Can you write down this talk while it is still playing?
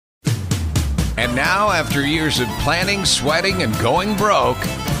And now, after years of planning, sweating, and going broke,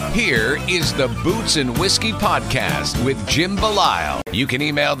 here is the Boots and Whiskey Podcast with Jim Belisle. You can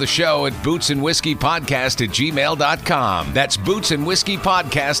email the show at bootsandwhiskeypodcast@gmail.com. That's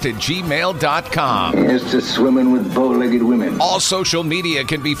bootsandwhiskeypodcast@gmail.com. Here's to swimming with bow-legged women. All social media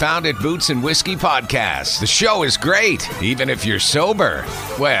can be found at Boots and Whiskey Podcast. The show is great, even if you're sober.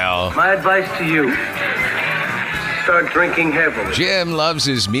 Well, my advice to you, start drinking heavily. Jim loves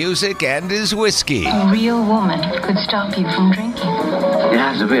his music and his whiskey. A real woman could stop you from drinking. You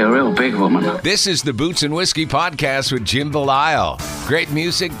have to be a real big woman. This is the Boots and Whiskey Podcast with Jim Belisle. Great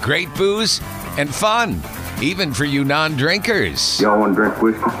music, great booze, and fun, even for you non-drinkers. Y'all want to drink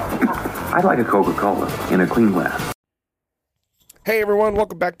whiskey? I'd like a Coca-Cola in a clean glass. Hey everyone,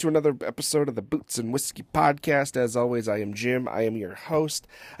 welcome back to another episode of the Boots and Whiskey Podcast. As always, I am Jim. I am your host.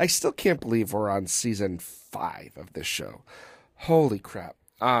 I still can't believe we're on season 5 of this show. Holy crap.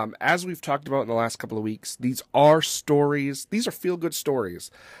 As we've talked about in the last couple of weeks, these are stories. These are feel-good stories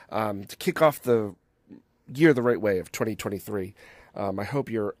to kick off the year the right way of 2023. I hope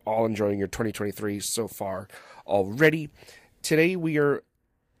you're all enjoying your 2023 so far already. Today we are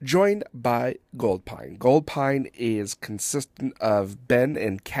joined by Goldpine. Goldpine is consistent of Ben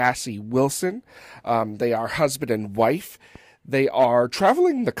and Cassie Wilson. They are husband and wife. They are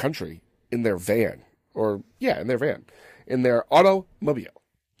traveling the country in their van. In their automobile.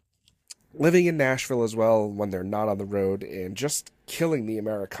 Living in Nashville as well when they're not on the road and just killing the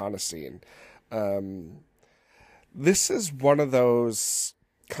Americana scene. This is one of those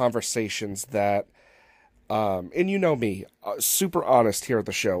conversations that, and you know me, super honest here at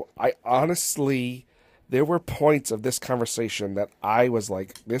the show. There were points of this conversation that I was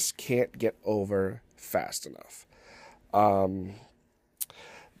like, this can't get over fast enough.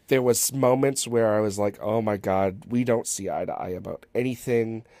 There was moments where I was like, oh my God, we don't see eye to eye about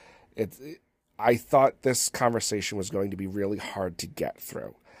anything. I thought this conversation was going to be really hard to get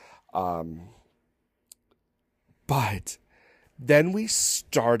through. But then we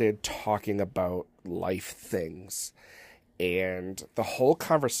started talking about life things. And the whole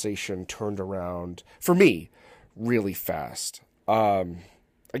conversation turned around, for me, really fast.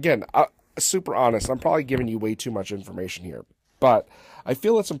 Again, super honest, I'm probably giving you way too much information here. But I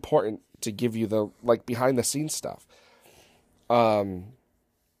feel it's important to give you the behind the scenes stuff. I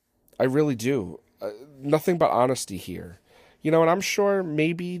really do. Nothing but honesty here. You know, and I'm sure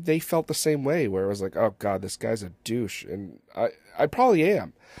maybe they felt the same way where it was like, oh God, this guy's a douche. And I probably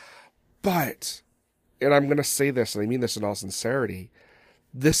am. But, and I'm going to say this, and I mean this in all sincerity,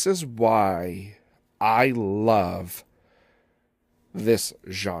 this is why I love this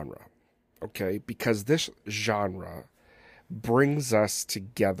genre. Okay? Because this genre brings us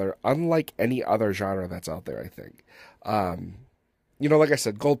together unlike any other genre that's out there, I think. You know, like I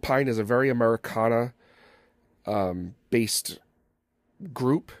said, Goldpine is a very Americana based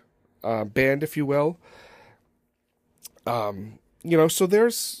group, band, if you will. You know, so they're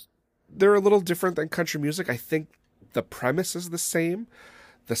a little different than country music. I think the premise is the same.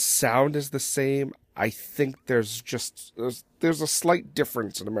 The sound is the same. I think there's a slight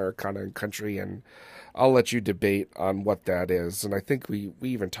difference in Americana and country, and I'll let you debate on what that is. And I think we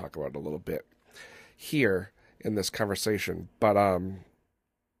even talk about it a little bit here in this conversation. But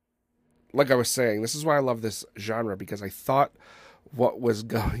like I was saying, this is why I love this genre, because I thought what was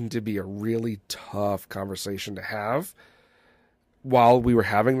going to be a really tough conversation to have while we were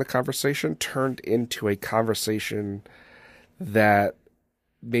having the conversation turned into a conversation that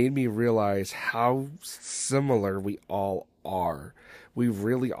made me realize how similar we all are. We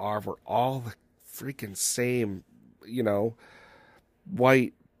really are. We're all the freaking same, you know,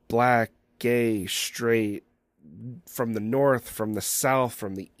 white, black, gay, straight, from the north, from the south,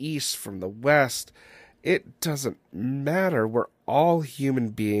 from the east, from the west. It doesn't matter. We're all human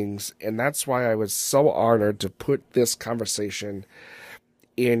beings, and that's why I was so honored to put this conversation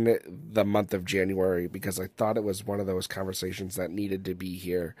in the month of January, because I thought it was one of those conversations that needed to be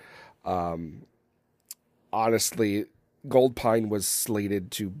here. Honestly, Goldpine was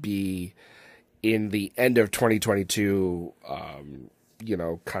slated to be in the end of 2022, you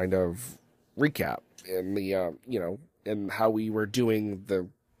know, kind of recap in the, you know, and how we were doing the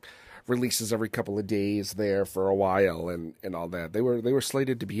releases every couple of days there for a while and all that. They were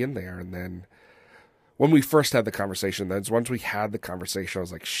slated to be in there. And then when we first had the conversation, then once we had the conversation, I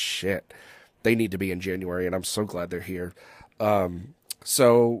was like, shit, they need to be in January. And I'm so glad they're here.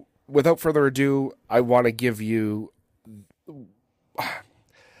 So without further ado, I want to give you,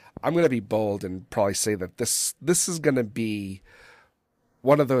 I'm going to be bold and probably say that this is going to be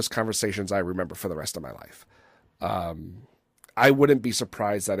one of those conversations I remember for the rest of my life. I wouldn't be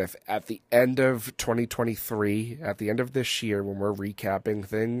surprised that if at the end of 2023, at the end of this year, when we're recapping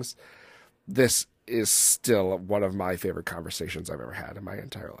things, this is still one of my favorite conversations I've ever had in my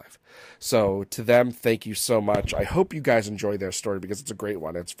entire life. So to them, thank you so much. I hope you guys enjoy their story because it's a great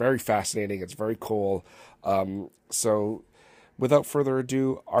one. It's very fascinating. It's very cool. So without further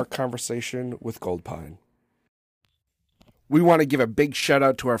ado, our conversation with Goldpine. We want to give a big shout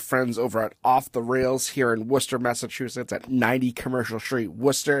out to our friends over at Off the Rails here in Worcester, Massachusetts at 90 Commercial Street,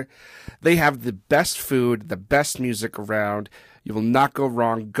 Worcester. They have the best food, the best music around. You will not go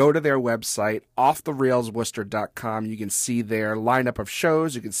wrong. Go to their website, offtherailsworcester.com. You can see their lineup of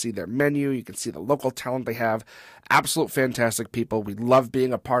shows. You can see their menu. You can see the local talent they have. Absolute fantastic people. We love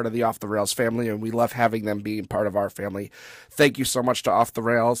being a part of the Off the Rails family, and we love having them being part of our family. Thank you so much to Off the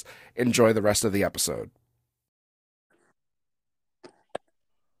Rails. Enjoy the rest of the episode.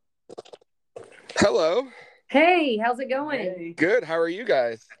 Hello. Hey, how's it going? Good. How are you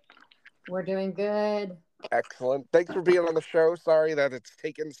guys? We're doing good. Excellent. Thanks for being on the show. Sorry that it's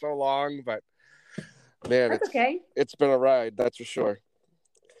taken so long, but man, That's okay. It's been a ride, that's for sure.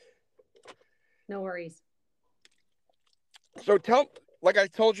 No worries. So like I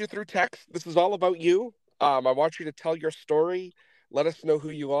told you through text, this is all about you. I want you to tell your story. Let us know who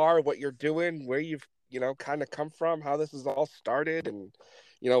you are, what you're doing, where you've, kind of come from, how this has all started, and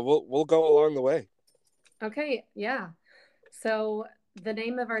we'll go along the way. Okay, yeah. So the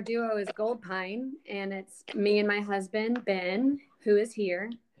name of our duo is Goldpine, and it's me and my husband, Ben, who is here.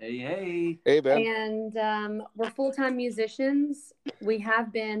 Hey. Hey, Ben. And we're full-time musicians. We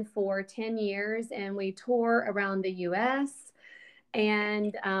have been for 10 years, and we tour around the U.S.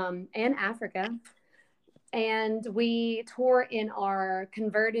 and Africa. And we tour in our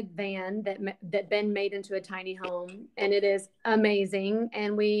converted van that Ben made into a tiny home, and it is amazing.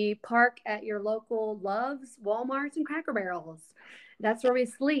 And we park at your local Love's, Walmart's, and Cracker Barrels. That's where we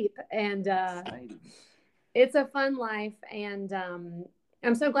sleep, and it's a fun life. And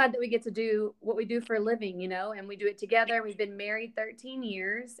I'm so glad that we get to do what we do for a living, and we do it together. We've been married 13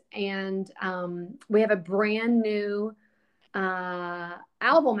 years, and we have a brand new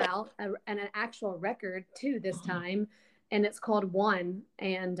album out and an actual record too this time, and it's called One,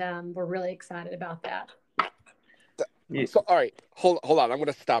 and we're really excited about that. So all right, hold on, I'm going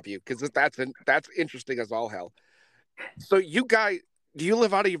to stop you because that's interesting as all hell. So you guys, do you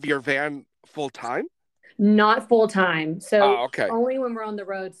live out of your van full time? Not full time, so okay. Only when we're on the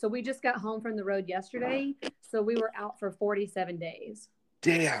road. So we just got home from the road yesterday, so we were out for 47 days.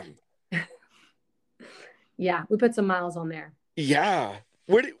 Damn. Yeah, we put some miles on there. Yeah.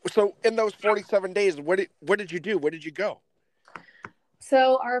 So in those 47 days, what did you do? Where did you go?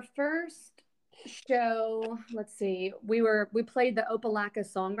 So our first show, let's see, we played the Opelika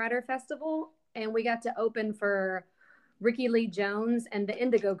Songwriter Festival, and we got to open for Ricky Lee Jones and the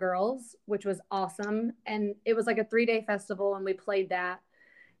Indigo Girls, which was awesome. And it was like a 3-day festival, and we played that.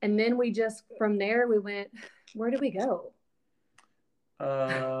 And then from there, we went, where did we go?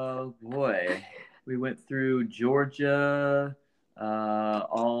 Boy. We went through Georgia,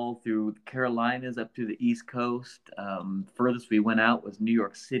 all through the Carolinas up to the East Coast. Furthest we went out was New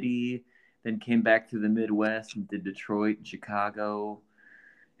York City, then came back through the Midwest and did Detroit and Chicago,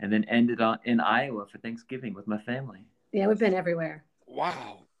 and then ended in Iowa for Thanksgiving with my family. Yeah, we've been everywhere.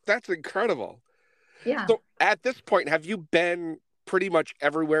 Wow, that's incredible. Yeah. So at this point, have you been pretty much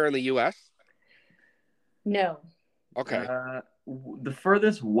everywhere in the U.S.? No. Okay. The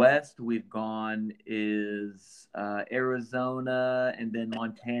furthest west we've gone is Arizona, and then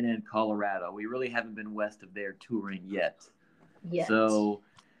Montana and Colorado. We really haven't been west of there touring yet. So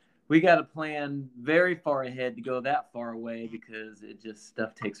we got to plan very far ahead to go that far away because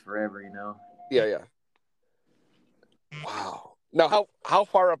stuff takes forever, Yeah. Wow. Now, how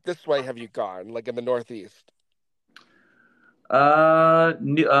far up this way have you gone? Like in the Northeast?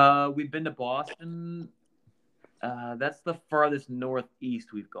 We've been to Boston. That's the farthest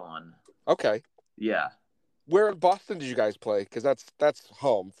northeast we've gone. Okay. Yeah. Where in Boston did you guys play? Because that's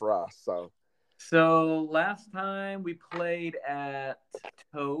home for us. So last time we played at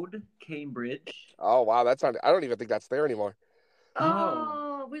Toad, Cambridge. Oh wow, I don't even think that's there anymore.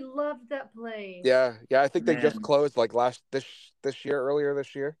 Oh, we loved that place. Yeah. I think they just closed like earlier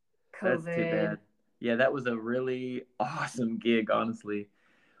this year. COVID. That's too bad. Yeah, that was a really awesome gig, honestly.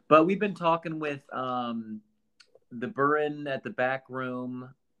 But we've been talking with the Burren at the Back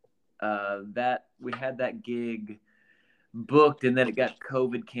Room. That we had that gig booked, and then it got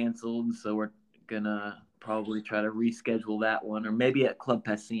COVID canceled. So we're gonna probably try to reschedule that one, or maybe at Club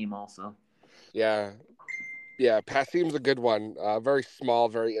Passim also. Yeah, Passim's a good one. Very small,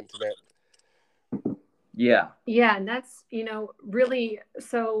 very intimate. Yeah, and that's, really,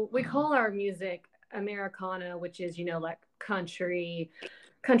 so we call our music Americana, which is, like country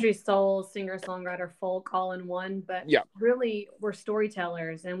soul, singer, songwriter, folk all in one. But Yeah. really, we're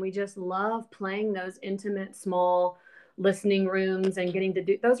storytellers, and we just love playing those intimate, small listening rooms and getting to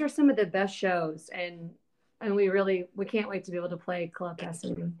do, those are some of the best shows. And we can't wait to be able to play Club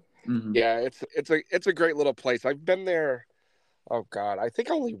Pasadena. Mm-hmm. Yeah, it's a great little place. I've been there. Oh God, I think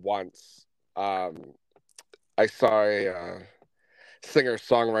only once. I saw a singer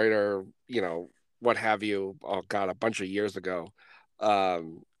songwriter, what have you. Oh God, a bunch of years ago.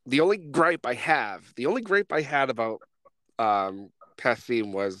 The only gripe I had about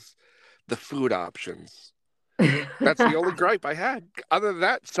Passim was the food options. That's the only gripe I had. Other than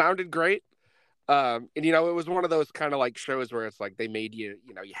that, sounded great. And it was one of those kind of like shows where it's like they made you,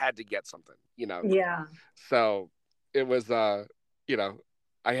 you had to get something, Yeah. So it was, you know,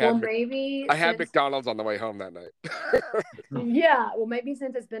 I Well, had maybe I had since McDonald's on the way home that night. yeah, well, maybe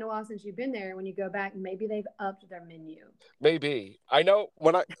since it's been a while since you've been there, when you go back, maybe they've upped their menu. Maybe. I know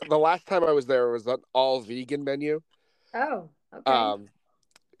the last time I was there it was an all vegan menu. Oh, okay.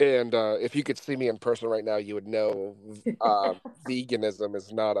 And if you could see me in person right now, you would know veganism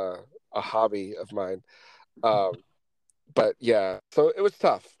is not a hobby of mine. But yeah, so it was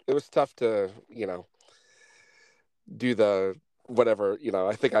tough. It was tough to, do the whatever,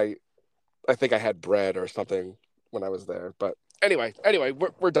 I think I had bread or something when I was there. But anyway,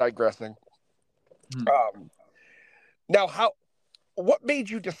 we're digressing. Hmm. Now, what made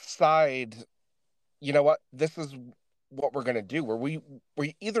you decide? You know what? This is what we're gonna do. Were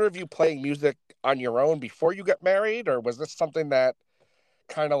either of you playing music on your own before you got married, or was this something that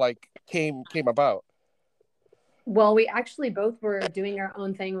kind of like came about? Well, we actually both were doing our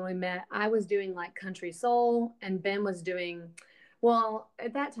own thing when we met. I was doing like country soul, and Ben was doing, well,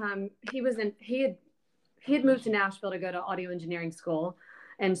 at that time he had moved to Nashville to go to audio engineering school,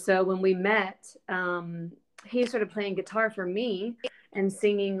 and so when we met, he started playing guitar for me and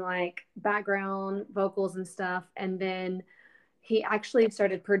singing like background vocals and stuff, and then he actually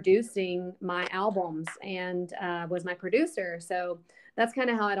started producing my albums and was my producer. So that's kind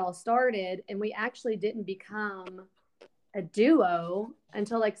of how it all started. And we actually didn't become a duo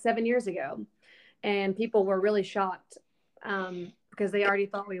until like 7 years ago. And people were really shocked because they already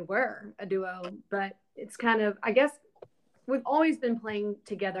thought we were a duo. But it's kind of, I guess, we've always been playing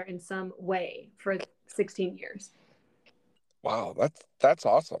together in some way for 16 years. Wow, that's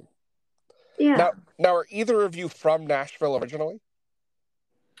awesome. Yeah. Now, are either of you from Nashville originally?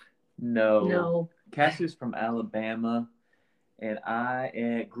 No. Cassie's from Alabama, and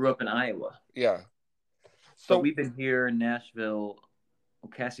I grew up in Iowa. Yeah. So we've been here in Nashville. Well,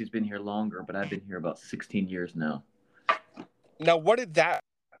 Cassie's been here longer, but I've been here about 16 years now. Now, what did that,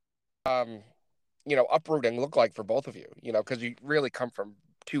 uprooting look like for both of you? Because you really come from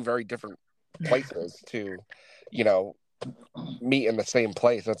two very different places to, meet in the same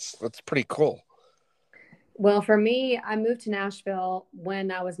place. That's pretty cool. Well, for me, I moved to Nashville when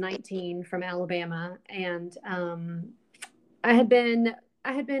I was 19 from Alabama, and I had been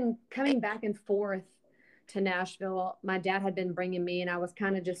coming back and forth to Nashville. My dad had been bringing me, and I was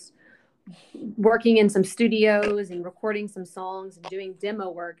kind of just working in some studios and recording some songs and doing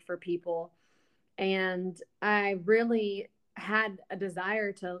demo work for people. And I really had a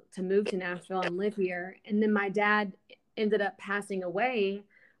desire to move to Nashville and live here. And then my dad ended up passing away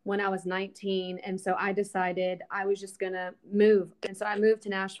when I was 19. And so I decided I was just going to move. And so I moved to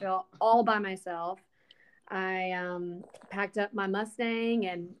Nashville all by myself. I packed up my Mustang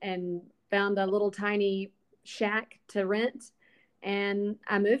and found a little tiny shack to rent. And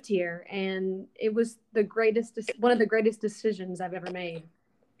I moved here. And it was one of the greatest decisions I've ever made.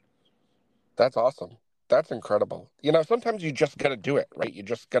 That's awesome. That's incredible. Sometimes you just got to do it, right? You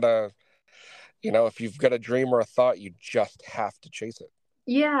just got to, if you've got a dream or a thought, you just have to chase it.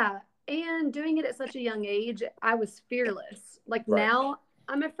 Yeah. And doing it at such a young age, I was fearless. Like Right. Now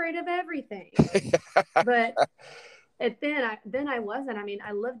I'm afraid of everything. But then I wasn't. I mean,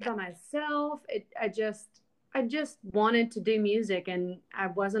 I lived by myself. I just wanted to do music, and I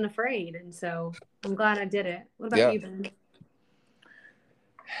wasn't afraid. And so I'm glad I did it. What about you, Ben?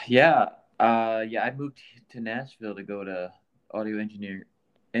 Yeah. I moved to Nashville to go to audio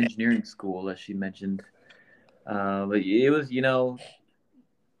engineering school, as she mentioned. But it was,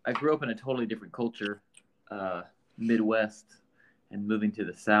 I grew up in a totally different culture, Midwest, and moving to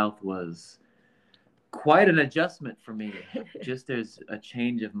the South was quite an adjustment for me. Just there's a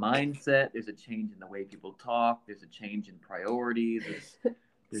change of mindset. There's a change in the way people talk. There's a change in priorities.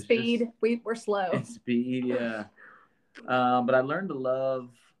 There's speed. We're slow. Speed, yeah. But I learned to love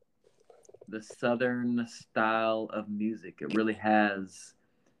the Southern style of music. It really has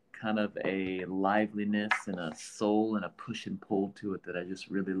kind of a liveliness and a soul and a push and pull to it that I just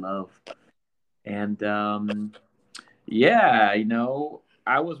really love. And yeah,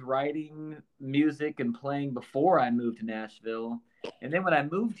 I was writing music and playing before I moved to Nashville. And then when I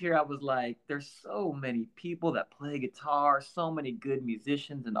moved here, I was like, there's so many people that play guitar, so many good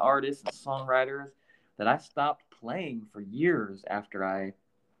musicians and artists and songwriters that I stopped playing for years after I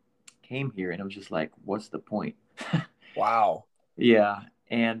came here. And it was just like, what's the point? Wow. Yeah.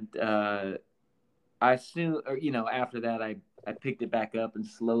 And I soon, after that, I picked it back up and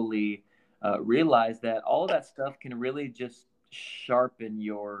slowly realized that all that stuff can really just sharpen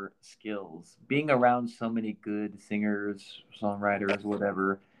your skills. Being around so many good singers, songwriters,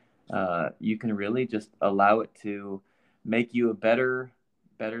 whatever, you can really just allow it to make you better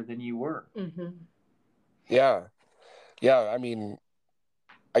than you were. Mm-hmm. Yeah. Yeah. I mean,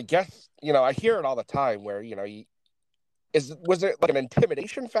 I guess, I hear it all the time where, was it like an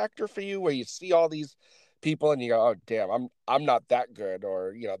intimidation factor for you where you see all these people and you go, oh damn, I'm not that good,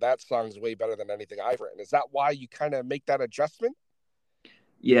 or that song's way better than anything I've written? Is that why you kind of make that adjustment?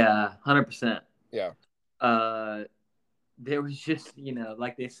 Yeah, 100%. Yeah. There was just,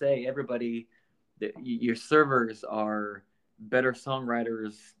 like they say, everybody, your servers are better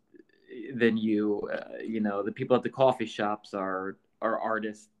songwriters than you. The people at the coffee shops are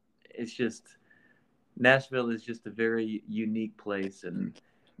artists. It's just, Nashville is just a very unique place, and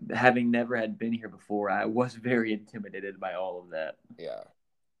having never had been here before, I was very intimidated by all of that. Yeah.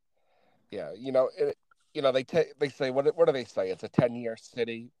 Yeah. They say, what do they say? It's a 10-year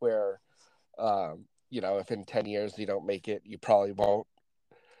city where, if in 10 years you don't make it, you probably won't.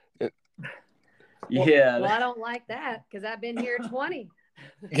 Yeah. Well, I don't like that because I've been here 20.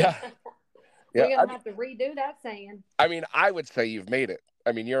 Yeah. We're going to have to redo that saying. I mean, I would say you've made it.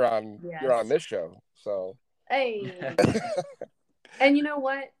 I mean, you're on this show, so. Hey. And you know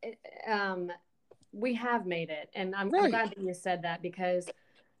what? We have made it, and I'm glad that you said that, because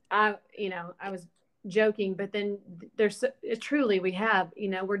I was joking, but then truly we have,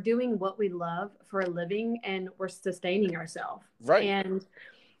 we're doing what we love for a living, and we're sustaining ourselves. Right. And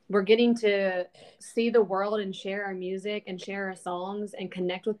we're getting to see the world and share our music and share our songs and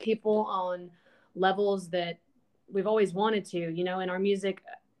connect with people on levels that we've always wanted to, and our music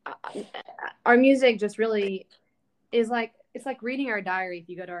just really is like, it's like reading our diary. If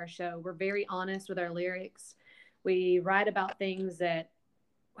you go to our show, we're very honest with our lyrics. We write about things that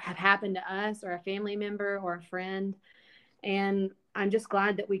have happened to us or a family member or a friend. And I'm just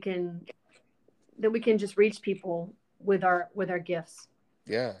glad that we can just reach people with our gifts.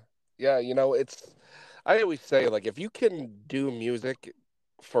 Yeah. Yeah. I always say, like, if you can do music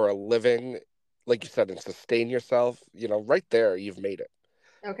for a living, like you said, and sustain yourself, right there, you've made it.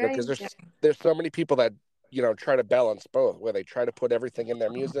 Okay. Because there's so many people that, try to balance both, where they try to put everything in their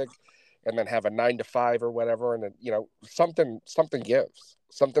music and then have a 9 to 5 or whatever. And then, something gives,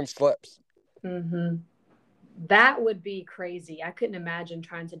 something slips. Mm-hmm. That would be crazy. I couldn't imagine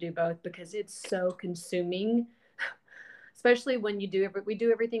trying to do both, because it's so consuming, especially when we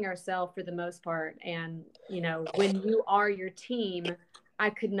do everything ourselves for the most part. And, when you are your team, I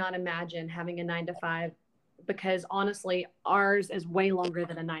could not imagine having a 9 to 5, because honestly, ours is way longer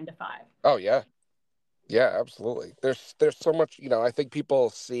than a 9 to 5. Oh yeah. Yeah, absolutely. There's so much, I think people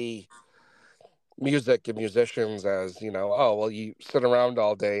see music and musicians as, oh, well, you sit around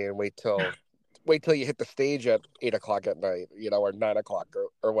all day and wait till you hit the stage at 8:00 at night, or 9:00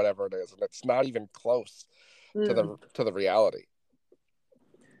 or whatever it is. And it's not even close to the reality.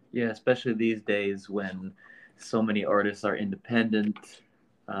 Yeah, especially these days when so many artists are independent,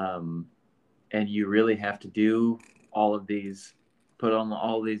 and you really have to do put on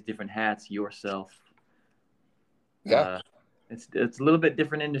all these different hats yourself. Yeah. It's a little bit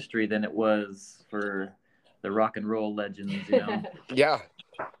different industry than it was for the rock and roll legends, Yeah.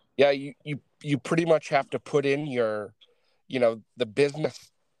 Yeah, you pretty much have to put in your, the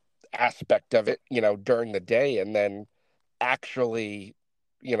business aspect of it, during the day, and then actually,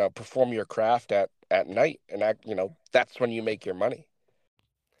 perform your craft at night, and that's when you make your money.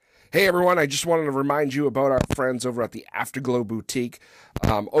 Hey everyone, I just wanted to remind you about our friends over at the Afterglow Boutique,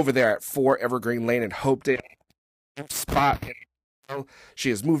 over there at 4 Evergreen Lane in Hopedale. Spot. She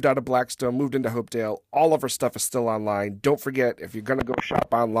has moved out of Blackstone, moved into Hopedale. All of her stuff is still online. Don't forget, if you're going to go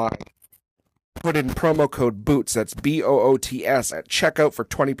shop online, put in promo code BOOTS, that's BOOTS, at checkout for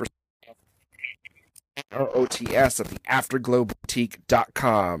 20%. BOOTS at the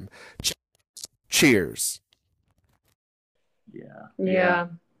afterglowboutique.com. Cheers. Yeah.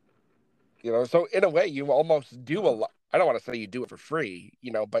 So in a way, you almost do a lot. I don't want to say you do it for free,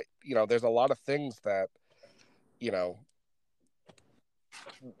 but there's a lot of things that, you know,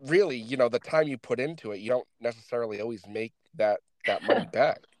 really, the time you put into it, you don't necessarily always make that money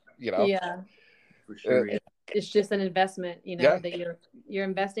back, Yeah. For sure. Yeah. It's just an investment, Yeah. that you're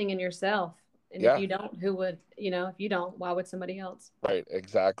investing in yourself. And Yeah. if you don't, who would, if you don't, why would somebody else? Right.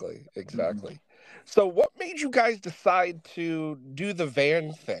 Exactly. So what made you guys decide to do the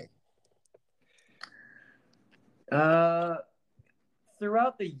van thing?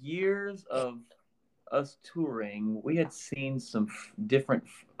 Throughout the years of us touring, we had seen some different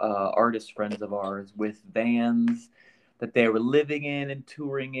artist friends of ours with vans that they were living in and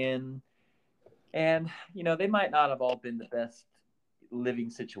touring in. And, they might not have all been the best living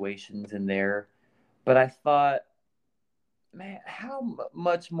situations in there. But I thought, man, how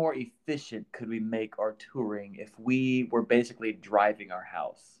much more efficient could we make our touring if we were basically driving our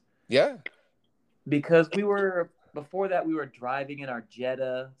house? Yeah. Because before that, we were driving in our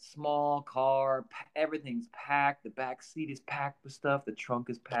Jetta, small car, everything's packed. The back seat is packed with stuff. The trunk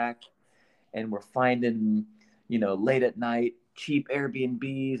is packed. And we're finding, late at night, cheap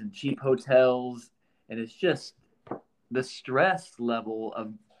Airbnbs and cheap hotels. And it's just the stress level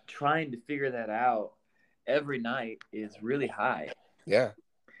of trying to figure that out every night is really high. Yeah.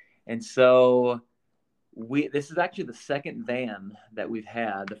 And so this is actually the second van that we've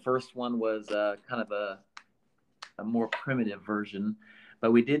had. The first one was kind of a more primitive version,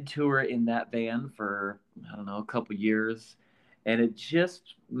 but we did tour in that van for, I don't know, a couple years, and it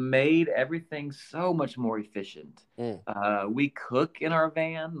just made everything so much more efficient. We cook in our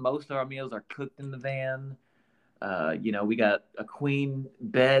van. Most of our meals are cooked in the van. We got a queen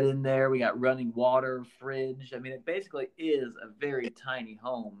bed in there. We got running water, fridge. I mean, it basically is a very tiny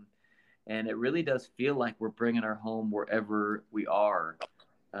home, and it really does feel like we're bringing our home wherever we are,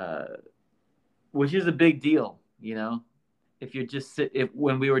 which is a big deal. If you're just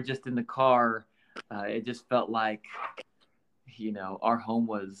when we were just in the car, it just felt like, our home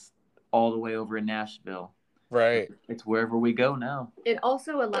was all the way over in Nashville. Right. It's wherever we go now. It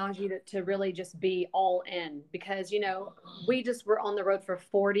also allows you to really just be all in because, we just were on the road for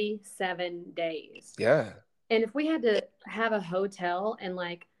 47 days. Yeah. And if we had to have a hotel and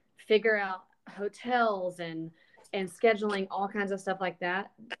like figure out hotels and scheduling all kinds of stuff like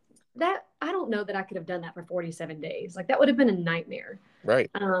that I don't know that I could have done that for 47 days. Like that would have been a nightmare.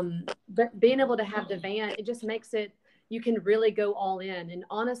 Right. But being able to have the van, it just makes it, you can really go all in. And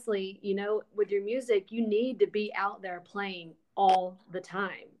honestly, with your music, you need to be out there playing all the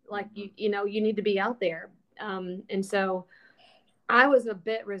time. Like you need to be out there. And so I was a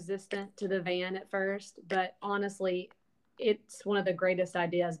bit resistant to the van at first, but honestly, it's one of the greatest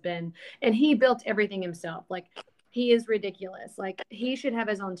ideas been, and he built everything himself. Like he is ridiculous. Like he should have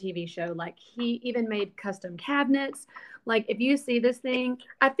his own TV show. Like he even made custom cabinets. Like if you see this thing,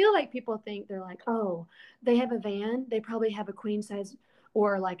 I feel like people think they're like, oh, they have a van. They probably have a queen size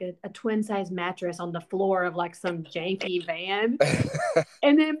or like a twin size mattress on the floor of like some janky van.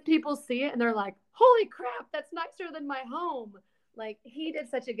 And then people see it and they're like, holy crap, that's nicer than my home. Like he did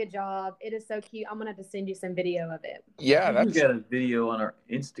such a good job. It is so cute. I'm gonna have to send you some video of it. Yeah, we got a video on our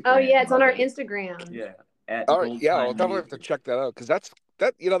Instagram. Oh yeah, it's on our Instagram. Yeah. All right, yeah, I'll definitely have to check that out because that's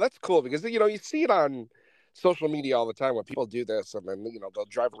cool because you see it on social media all the time when people do this and then they'll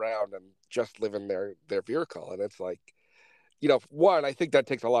drive around and just live in their vehicle and it's like one, I think that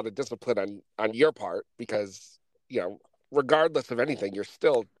takes a lot of discipline on your part because regardless of anything you're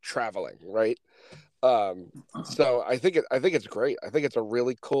still traveling, right? So I think it's great. I think it's a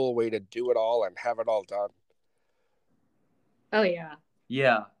really cool way to do it all and have it all done. Oh yeah.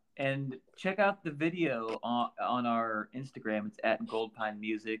 Yeah. And check out the video on our Instagram. It's at Goldpine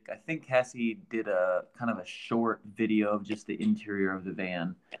Music. I think Cassie did a kind of a short video of just the interior of the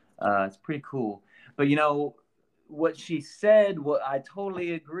van. It's pretty cool. But what she said, what I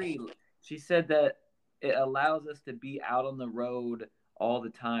totally agree. She said that it allows us to be out on the road all the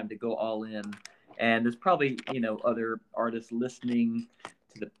time, to go all in. And there's probably other artists listening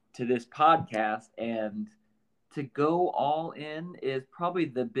to this podcast, and to go all in is probably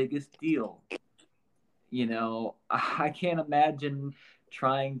the biggest deal. I can't imagine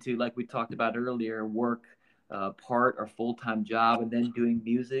trying to, like we talked about earlier, work part or full-time job and then doing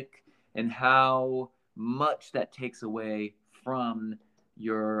music, and how much that takes away from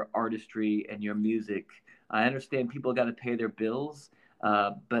your artistry and your music. I understand people got to pay their bills,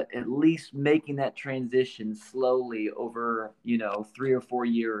 but at least making that transition slowly over, 3 or 4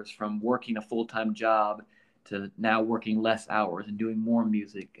 years from working a full-time job to now working less hours and doing more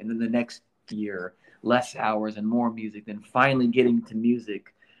music. And then the next year, less hours and more music, then finally getting to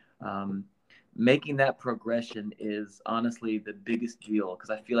music. making that progression is honestly the biggest deal, because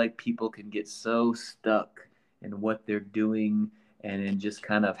I feel like people can get so stuck in what they're doing and in just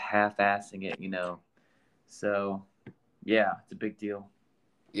kind of half-assing it, you know. So, yeah, it's a big deal.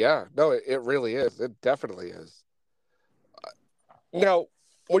 Yeah, no, it really is. It definitely is. Now,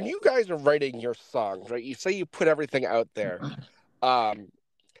 when you guys are writing your songs, right? You say you put everything out there. Um,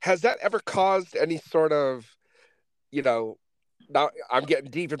 has that ever caused any sort of, you know, now I'm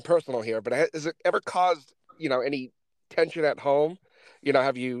getting deep and personal here, but has it ever caused, any tension at home?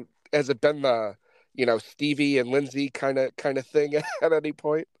 Has it been the, Stevie and Lindsay kind of thing at any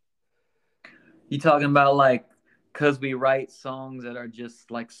point? You talking about like because we write songs that are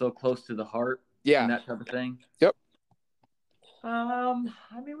just like so close to the heart and Yeah. that type of thing? Yep. I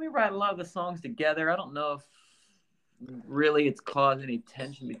mean, we write a lot of the songs together. I don't know if really it's caused any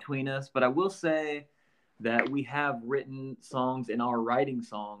tension between us, but I will say that we have written songs in our writing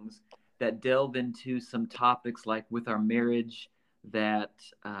songs that delve into some topics like with our marriage that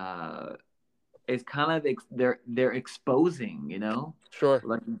is kind of they're exposing, you know, Sure.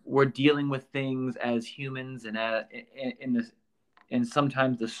 like we're dealing with things as humans and in this and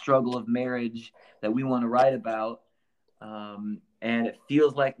sometimes the struggle of marriage that we want to write about, and it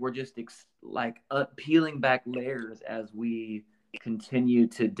feels like we're just peeling back layers as we continue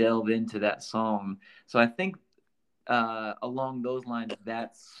to delve into that song. So I think along those lines,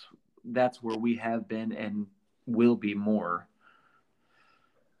 that's where we have been and will be more.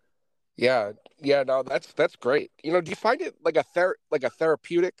 Yeah. Yeah. No, that's great. Do you find it like like a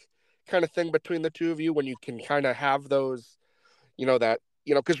therapeutic kind of thing between the two of you when you can kind of have those,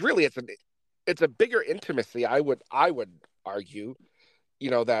 because really it's a bigger intimacy. I would argue,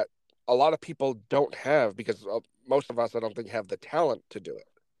 that a lot of people don't have because most of us, I don't think, have the talent to do it.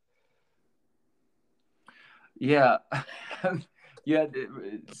 Yeah. Yeah.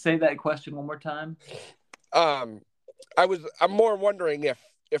 Say that question one more time. Um, I'm more wondering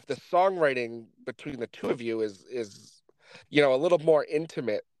if the songwriting between the two of you is a little more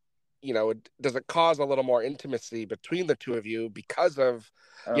intimate. Does it cause a little more intimacy between the two of you because of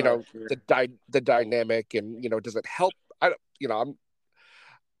Oh, sure. the dynamic, and does it help? I don't, I'm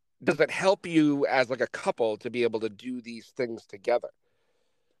Does it help you as like a couple to be able to do these things together?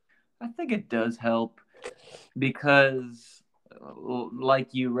 I think it does help because,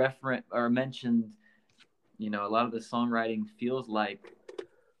 like you referenced or mentioned, a lot of the songwriting feels like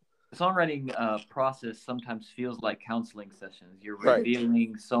the songwriting process sometimes feels like counseling sessions. You're Right.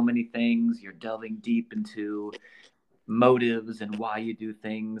 revealing so many things. You're delving deep into motives and why you do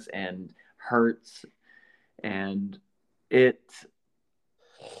things and hurts, and it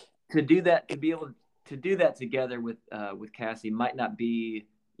to do that to be able to do that together with Cassie might not be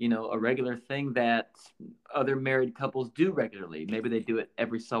a regular thing that other married couples do regularly. Maybe they do it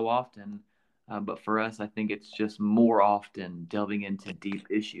every so often, but for us, I think it's just more often delving into deep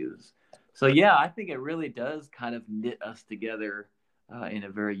issues. So yeah, I think it really does kind of knit us together in a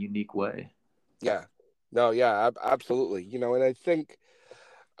very unique way. Yeah. No, yeah, absolutely. And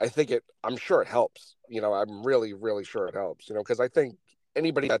I'm sure it helps. I'm really, really sure it helps, because I think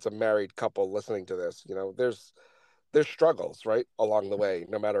anybody that's a married couple listening to this, there's struggles, right, along the way,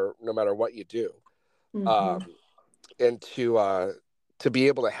 no matter what you do. Mm-hmm. Um, and to be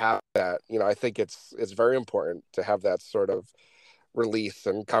able to have that, I think it's very important to have that sort of release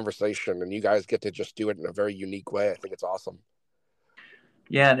and conversation, and you guys get to just do it in a very unique way. I think it's awesome.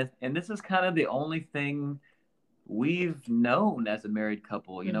 Yeah, and this is kind of the only thing we've known as a married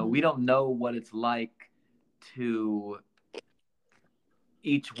couple. We don't know what it's like to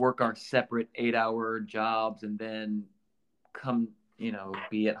each work our separate 8-hour jobs and then come,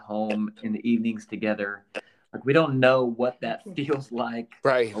 be at home in the evenings together. Like, we don't know what that feels like,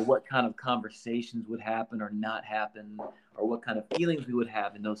 Right. or what kind of conversations would happen or not happen, or what kind of feelings we would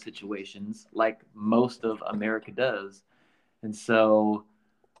have in those situations, like most of America does. And so,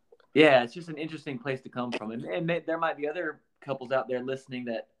 yeah, it's just an interesting place to come from. And there might be other couples out there listening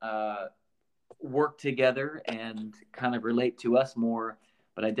that work together and kind of relate to us more,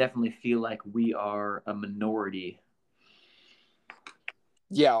 but I definitely feel like we are a minority.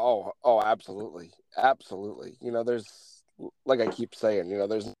 Yeah. Oh, absolutely. Absolutely. There's, like I keep saying,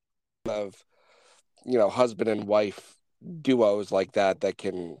 there's of, husband and wife duos like that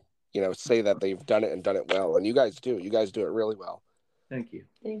can, say that they've done it and done it well. And you guys do. You guys do it really well. Thank you.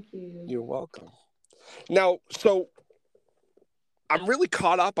 Thank you. You're welcome. Now, so I'm really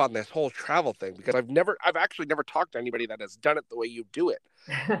caught up on this whole travel thing because I've actually never talked to anybody that has done it the way you do it.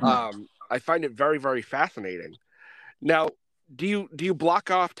 I find it very, very fascinating. Now, do you block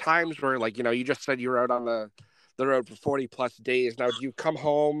off times where, like, you just said you were out on the road for 40 plus days. Now, do you come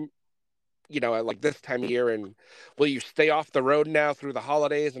home, like this time of year? And will you stay off the road now through the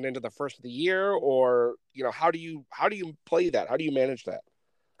holidays and into the first of the year, or how do you play that? How do you manage that?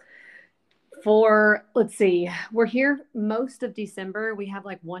 Let's see, we're here most of December. We have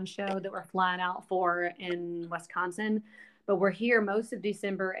like one show that we're flying out for in Wisconsin, but we're here most of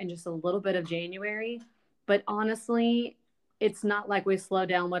December and just a little bit of January. But honestly, it's not like we slow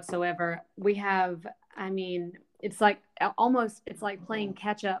down whatsoever. It's like it's like playing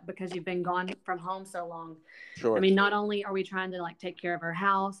catch up because you've been gone from home so long. Sure. Not only are we trying to like take care of our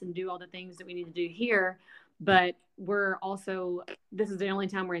house and do all the things that we need to do here, but this is the only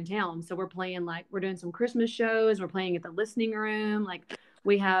time we're in town. So we're doing some Christmas shows. We're playing at the listening room. Like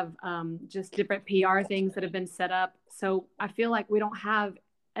we have just different PR things that have been set up. So I feel like we don't have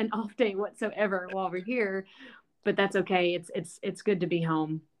an off day whatsoever while we're here, but that's okay. It's good to be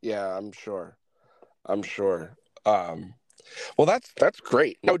home. Yeah, I'm sure. Well, that's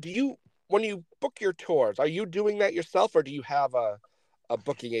great. Now, when you book your tours, are you doing that yourself, or do you have a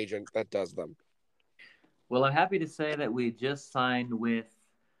booking agent that does them? Well, I'm happy to say that we just signed with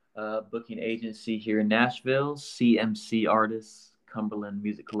a booking agency here in Nashville, CMC Artists, Cumberland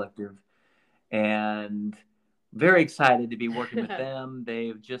Music Collective, and very excited to be working with them.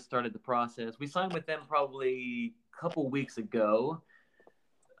 They've just started the process. We signed with them probably a couple weeks ago.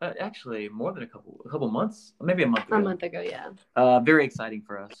 Actually, more than a couple months, maybe a month ago. A month ago, yeah. Very exciting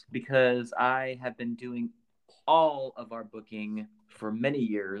for us because I have been doing all of our booking for many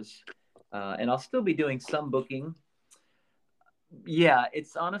years, and I'll still be doing some booking. Yeah,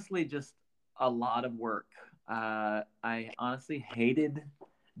 it's honestly just a lot of work. I honestly hated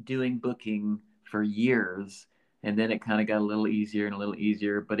doing booking for years, and then it kind of got a little easier and a little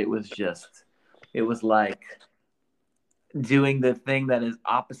easier, but it was like doing the thing that is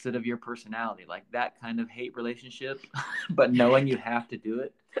opposite of your personality, like that kind of hate relationship, but knowing you have to do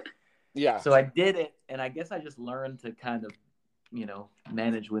it. Yeah. So I did it, and I guess I just learned to kind of,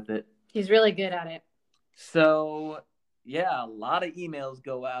 manage with it. He's really good at it. So, yeah, a lot of emails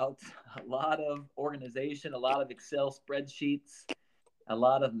go out, a lot of organization, a lot of Excel spreadsheets, a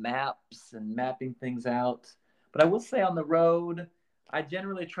lot of maps and mapping things out. But I will say on the road, I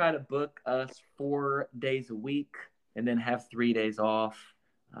generally try to book us 4 days a week and then have 3 days off.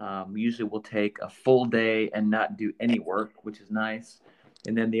 Usually we'll take a full day and not do any work, which is nice.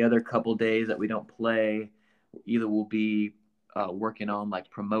 And then the other couple days that we don't play, either we'll be working on like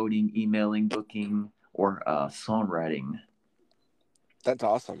promoting, emailing, booking, or songwriting. That's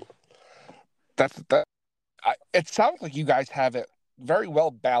awesome. It sounds like you guys have it very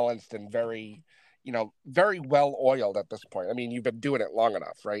well balanced and very, very well oiled at this point. I mean, you've been doing it long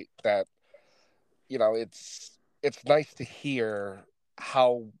enough, right? That, it's nice to hear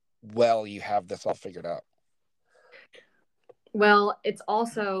how well you have this all figured out. Well, it's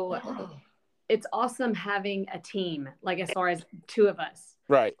awesome having a team, like as far as two of us.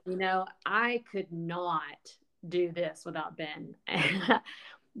 Right. I could not do this without Ben.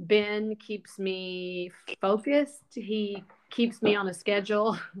 Ben keeps me focused. He keeps me on a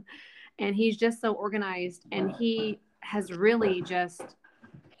schedule, and he's just so organized, and he has really just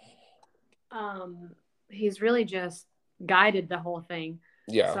guided the whole thing.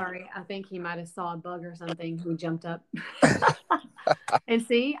 Yeah. Sorry, I think he might have saw a bug or something. He jumped up. And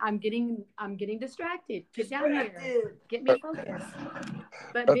see, I'm getting distracted. Get down here. Get me focused.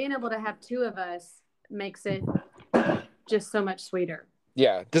 But being able to have two of us makes it just so much sweeter.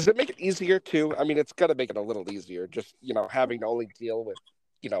 Yeah. Does it make it easier too? I mean, it's got to make it a little easier, just, having to only deal with,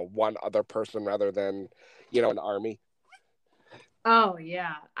 one other person rather than, an army. Oh,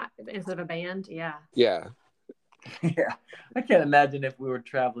 yeah. Instead of a band. Yeah. Yeah. Yeah. I can't imagine if we were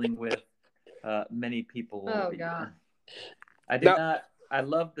traveling with many people. Oh, God. I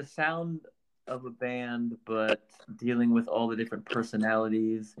love the sound of a band, but dealing with all the different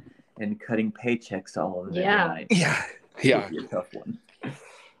personalities and cutting paychecks all of them. Yeah. Yeah. Would be a tough one.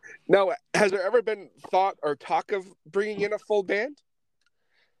 Now, has there ever been thought or talk of bringing in a full band?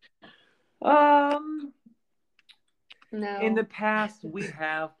 No. In the past, we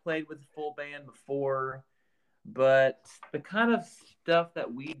have played with a full band before, but the kind of stuff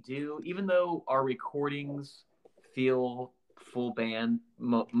that we do, even though our recordings feel full band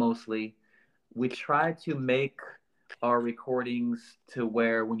mostly, we try to make our recordings to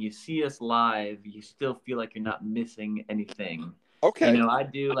where when you see us live, you still feel like you're not missing anything. Okay. I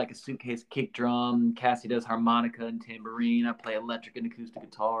do like a suitcase kick drum. Cassie does harmonica and tambourine. I play electric and acoustic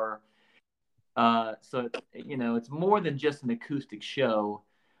guitar. So, it's more than just an acoustic show,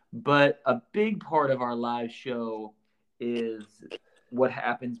 but a big part of our live show is what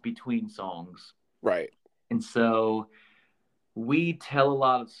happens between songs. Right. And so we tell a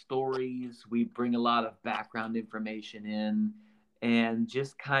lot of stories, we bring a lot of background information in, and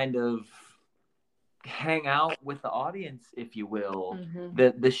just kind of hang out with the audience, if you will.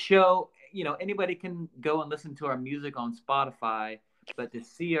 Mm-hmm. The show, anybody can go and listen to our music on Spotify, but to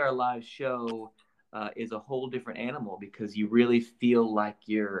see our live show is a whole different animal, because you really feel like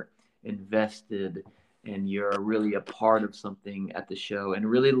you're invested and you're really a part of something at the show and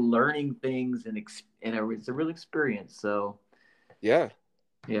really learning things, and it's a real experience. So Yeah.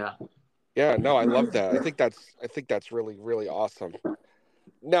 yeah. Yeah, no, I love that. I think that's really, really awesome.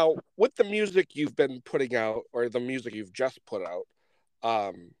 Now, with the music you've been putting out, or the music you've just put out,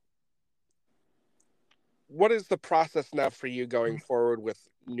 um, what is the process now for you going forward with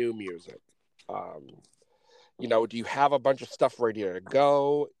new music? Um, do you have a bunch of stuff ready to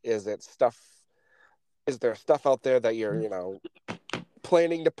go? Is there stuff out there that you're,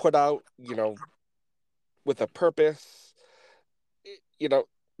 planning to put out, with a purpose? You know,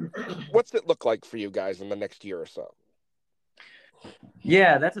 what's it look like for you guys in the next year or so?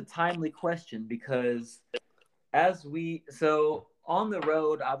 Yeah, that's a timely question, because so on the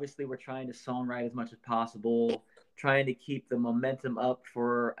road, obviously we're trying to songwrite as much as possible, trying to keep the momentum up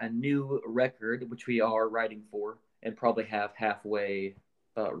for a new record, which we are writing for and probably have halfway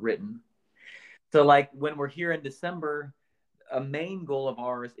written. So like when we're here in December, a main goal of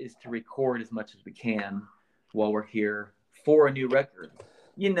ours is to record as much as we can while we're here for a new record.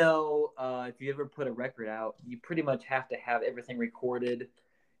 If you ever put a record out, you pretty much have to have everything recorded,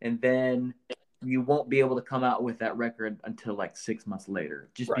 and then you won't be able to come out with that record until like 6 months later,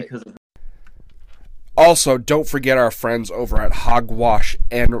 just Right. because of. Also, don't forget our friends over at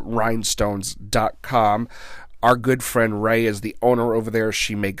hogwashandrhinestones.com. Our good friend Ray is the owner over there.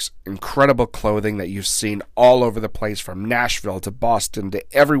 She makes incredible clothing that you've seen all over the place, from Nashville to Boston to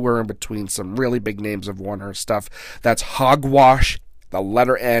everywhere in between. Some really big names have worn her stuff. That's Hogwash, the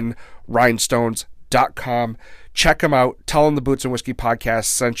letter N, rhinestones.com. Check them out. Tell them the Boots and Whiskey podcast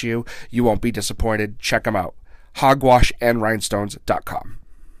sent you. You won't be disappointed. Check them out. Hogwashandrhinestones.com.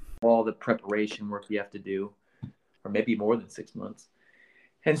 All the preparation work you have to do, or maybe more than 6 months.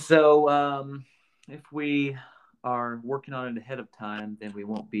 And so if we are working on it ahead of time, then we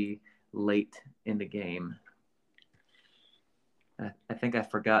won't be late in the game. I think I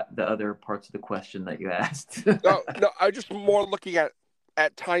forgot the other parts of the question that you asked. No, I'm just more looking at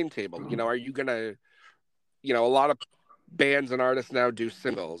timetable. Are you gonna, a lot of bands and artists now do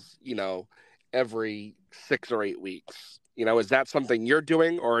singles, every 6 or 8 weeks. Is that something you're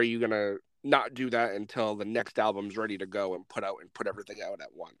doing, or are you gonna not do that until the next album's ready to go and put everything out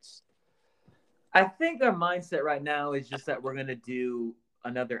at once? I think our mindset right now is just that we're going to do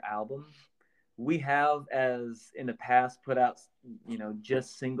another album. We have, as in the past, put out,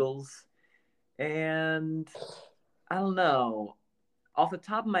 just singles. And I don't know. Off the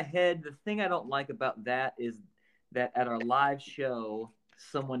top of my head, the thing I don't like about that is that at our live show,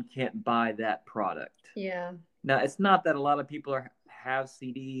 someone can't buy that product. Yeah. Now, it's not that a lot of people have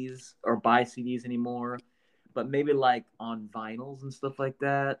CDs or buy CDs anymore, but maybe like on vinyls and stuff like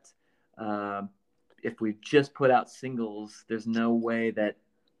that. If we just put out singles, there's no way that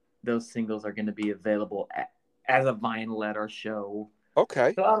those singles are going to be available as a vinyl at our show.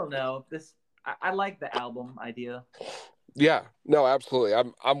 Okay. So I don't know. I like the album idea. Yeah, no, absolutely.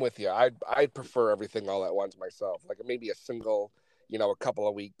 I'm with you. I'd prefer everything all at once myself. Like maybe a single, a couple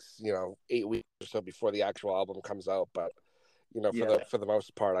of weeks, 8 weeks or so before the actual album comes out. But for the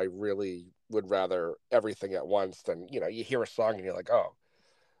most part, I really would rather everything at once than you hear a song and you're like, oh,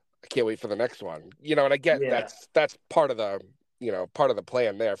 I can't wait for the next one. And I get that's part of the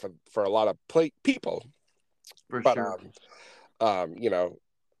plan there for a lot of people. For but, sure.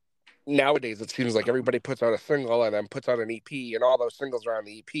 Nowadays it seems like everybody puts out a single and then puts out an EP, and all those singles are on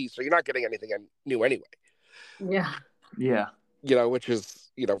the EP, so you're not getting anything new anyway. Yeah. Yeah. Which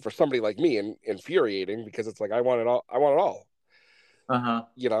is, for somebody like me, infuriating, because it's like I want it all. Uh-huh.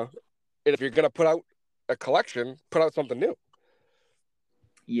 And if you're gonna put out a collection, put out something new.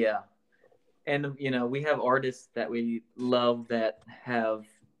 Yeah. And, we have artists that we love that have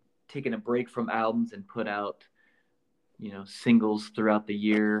taken a break from albums and put out, singles throughout the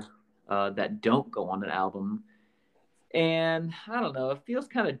year that don't go on an album. And I don't know, it feels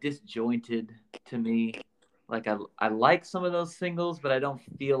kind of disjointed to me. Like I like some of those singles, but I don't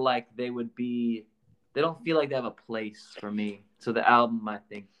feel like they don't feel like they have a place for me. So the album, I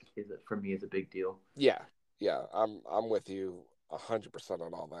think, for me is a big deal. Yeah. Yeah. I'm with you 100%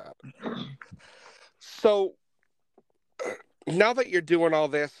 on all that. So now that you're doing all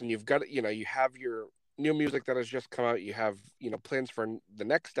this and you've got, you have your new music that has just come out, you have, plans for the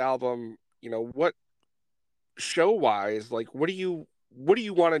next album, what show wise, like what do you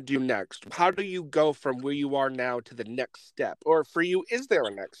want to do next? How do you go from where you are now to the next step? Or for you, is there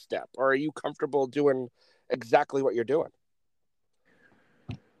a next step? Or are you comfortable doing exactly what you're doing?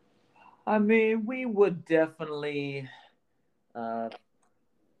 I mean, we would definitely uh,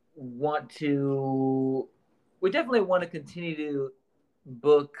 want to. We definitely want to continue to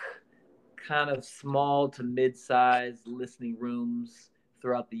book kind of small to mid-sized listening rooms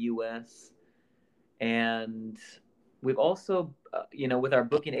throughout the U.S. And we've also, with our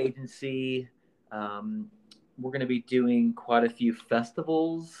booking agency, um, we're going to be doing quite a few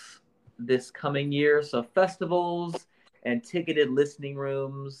festivals this coming year. So festivals and ticketed listening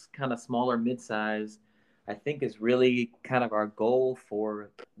rooms, kind of smaller, mid-size, I think is really kind of our goal for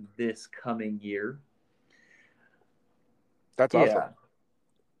this coming year. That's awesome.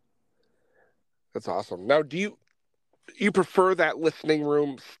 That's awesome. Now, do you prefer that listening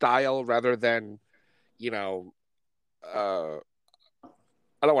room style rather than, you know, I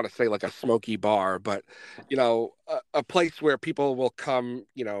don't want to say like a smoky bar, but a place where people will come,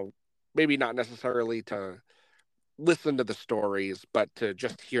 maybe not necessarily to listen to the stories, but to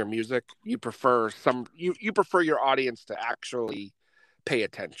just hear music. You prefer you prefer your audience to actually pay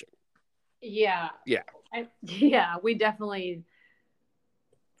attention. Yeah. Yeah. Yeah, we definitely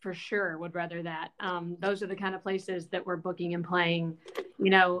for sure would rather that. Those are the kind of places that we're booking and playing.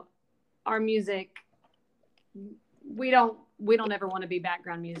 Our music, we don't ever want to be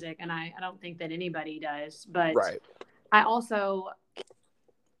background music, and I don't think that anybody does. But right. I also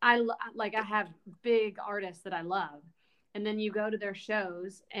I have big artists that I love, and then you go to their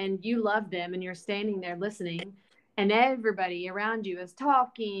shows and you love them, and you're standing there listening, and everybody around you is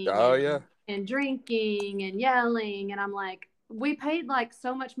talking. Oh yeah. And drinking and yelling, and I'm like, we paid like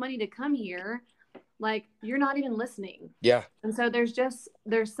so much money to come here, like you're not even listening. Yeah. And so there's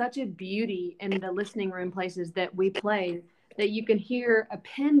such a beauty in the listening room places that we play, that you can hear a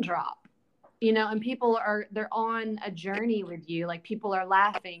pin drop, and they're on a journey with you. Like people are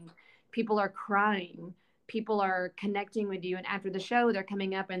laughing, people are crying, people are connecting with you, and after the show they're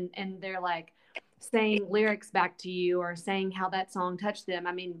coming up and they're like saying lyrics back to you or saying how that song touched them.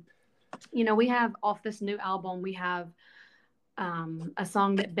 I mean, we have off this new album, we have a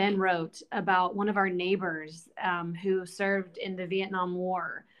song that Ben wrote about one of our neighbors who served in the Vietnam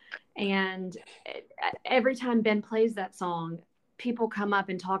War. And every time Ben plays that song, people come up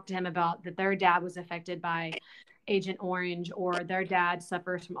and talk to him about that their dad was affected by Agent Orange, or their dad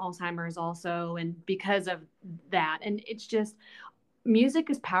suffers from Alzheimer's also. And because of that, and it's just, music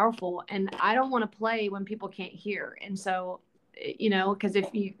is powerful, and I don't want to play when people can't hear. And so, because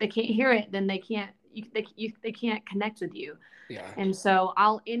if they can't hear it, then they can't connect with you. Yeah. And so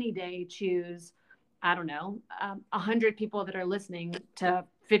I'll any day choose, I don't know, 100 people that are listening to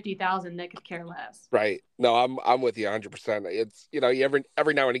 50,000 that could care less. Right. No, I'm with you 100%. It's,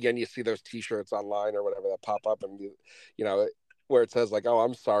 every now and again you see those T-shirts online or whatever that pop up, and where it says like, "Oh,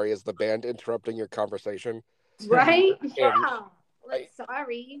 I'm sorry, is the band interrupting your conversation?" Right. Yeah.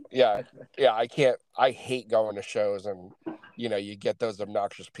 Sorry. Yeah. I hate going to shows, and you get those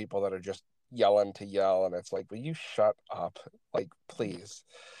obnoxious people that are just yelling to yell, and it's like, will you shut up? Like, please.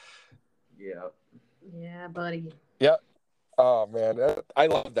 Yeah, buddy. Yeah. Oh man, I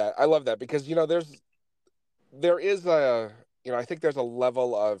love that because there is I think there's a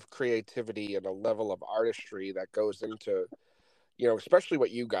level of creativity and a level of artistry that goes into especially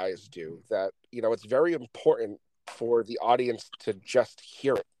what you guys do, that it's very important for the audience to just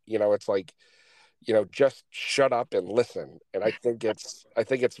hear it. It's like, just shut up and listen. And I think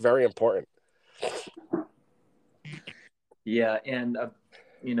it's very important. Yeah. And,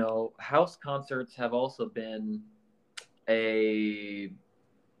 house concerts have also been a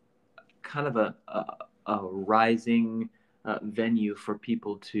kind of a rising venue for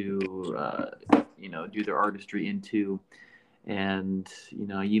people to, do their artistry into. And,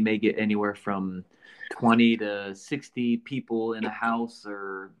 you may get anywhere from 20 to 60 people in a house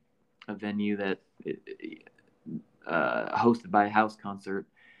or a venue that hosted by a house concert.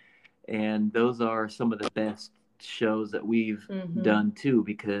 And those are some of the best shows that we've done too,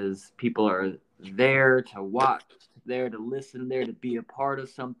 because people are there to watch, there to listen, there to be a part of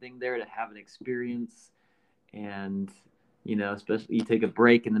something, there to have an experience. And, especially you take a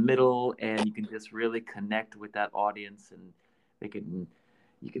break in the middle and you can just really connect with that audience, and you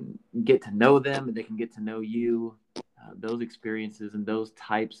can get to know them and they can get to know you. Those experiences and those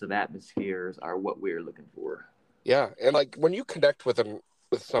types of atmospheres are what we're looking for. Yeah. And like when you connect with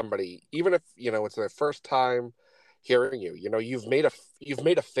somebody, even if, it's their first time hearing you, you've made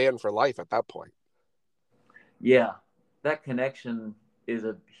a fan for life at that point. Yeah. That connection is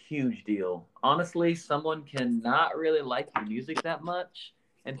a huge deal. Honestly, someone can not really like your music that much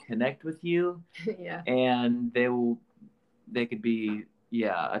and connect with you, Yeah. and they could be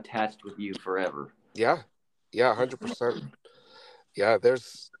attached with you forever. Yeah. Yeah, 100%. Yeah,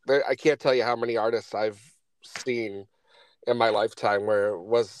 I can't tell you how many artists I've seen in my lifetime where it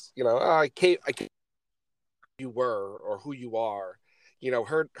was, I can't you were or who you are.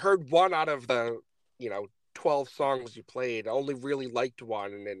 Heard one out of the, 12 songs you played, only really liked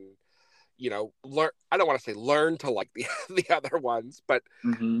one, and then, learn I don't want to say learn to like the the other ones, but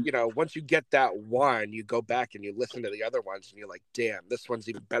Hmm. once you get that one, you go back and you listen to the other ones and you're like, damn, this one's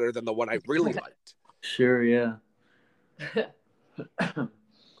even better than the one I really liked. Sure, yeah.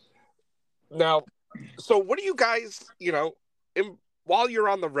 Now, so what do you guys, while you're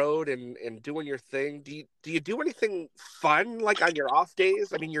on the road and doing your thing, do you do anything fun like on your off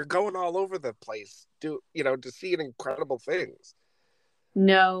days? I mean, you're going all over the place, to see incredible things.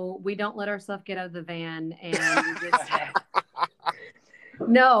 No, we don't let ourselves get out of the van and we just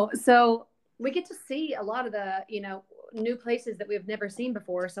no. So we get to see a lot of the, new places that we've never seen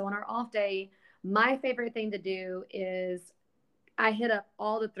before. So on our off day, my favorite thing to do is I hit up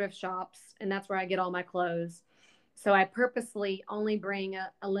all the thrift shops and that's where I get all my clothes. So I purposely only bring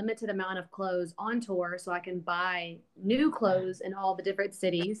a limited amount of clothes on tour so I can buy new clothes in all the different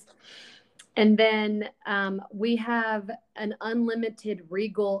cities. And then we have an unlimited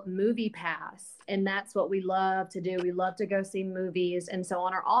Regal movie pass. And that's what we love to do. We love to go see movies. And so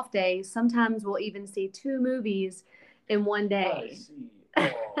on our off days, sometimes we'll even see 2 movies in one day.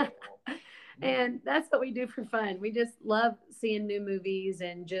 And that's what we do for fun. We just love seeing new movies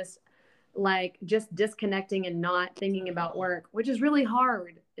and just disconnecting and not thinking about work, which is really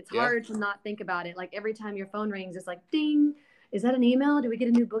hard. It's hard to not think about it. Like every time your phone rings, it's like, ding. Is that an email? Do we get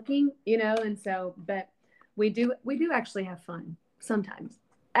a new booking? And so, but we do actually have fun sometimes.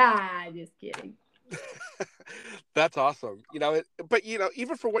 Just kidding. That's awesome. But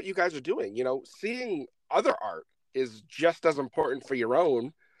even for what you guys are doing, seeing other art is just as important for your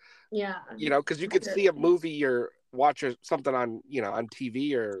own. Yeah. Because you could see a movie or watch something on, on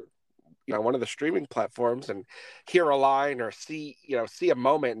TV or, one of the streaming platforms and hear a line or see a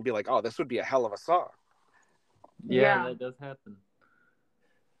moment and be like, oh, this would be a hell of a song. Yeah. That does happen.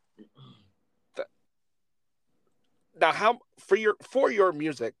 Now, how for your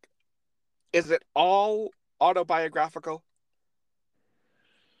music, is it all autobiographical?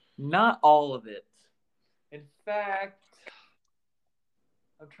 Not all of it. In fact,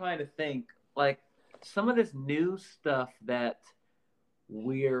 I'm trying to think. Like some of this new stuff that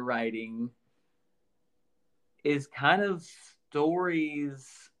we're writing is kind of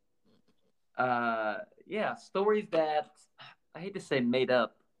stories. Stories that I hate to say made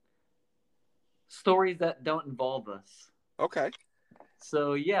up. Stories that don't involve us. Okay.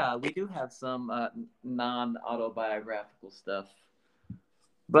 So yeah, we do have some non-autobiographical stuff,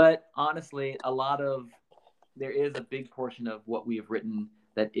 but honestly, there is a big portion of what we have written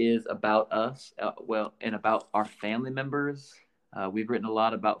that is about us, and about our family members. We've written a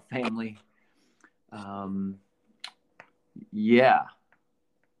lot about family. Yeah.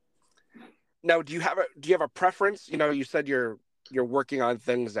 Now, do you have a preference? You said you're working on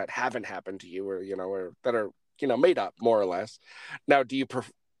things that haven't happened to you, or or that are made up more or less. Now,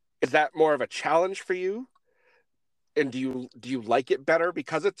 is that more of a challenge for you? And do you like it better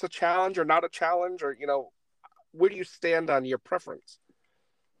because it's a challenge or not a challenge, or where do you stand on your preference?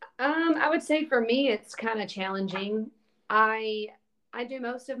 I would say for me, it's kind of challenging. I do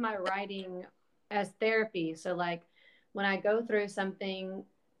most of my writing as therapy. So like when I go through something,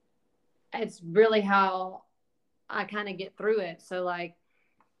 it's really how I kind of get through it. So like,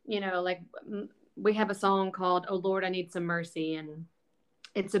 we have a song called "Oh Lord, I Need Some Mercy," and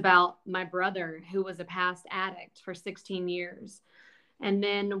it's about my brother who was a past addict for 16 years. And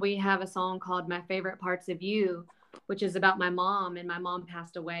then we have a song called "My Favorite Parts of You," which is about my mom, and my mom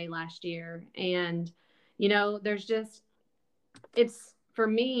passed away last year. And it's for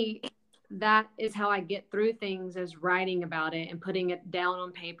me, that is how I get through things, is writing about it and putting it down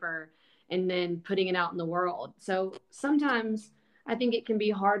on paper and then putting it out in the world. So sometimes I think it can be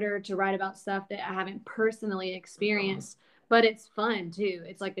harder to write about stuff that I haven't personally experienced, but it's fun too.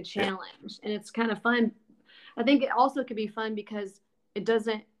 It's like a challenge and it's kind of fun. I think it also could be fun because it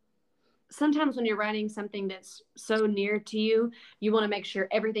doesn't, sometimes when you're writing something that's so near to you, you want to make sure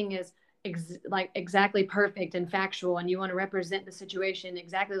everything is exactly perfect and factual, and you want to represent the situation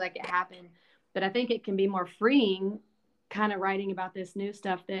exactly like it happened. But I think it can be more freeing kind of writing about this new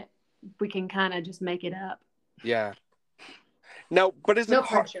stuff that we can kind of just make it up. Yeah. No, but is No it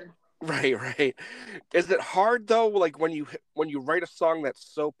hard? pressure. Right. Is it hard though, like when you write a song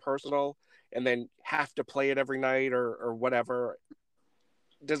that's so personal and then have to play it every night or whatever?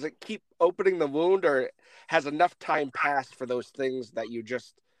 Does it keep opening the wound, or has enough time passed for those things that you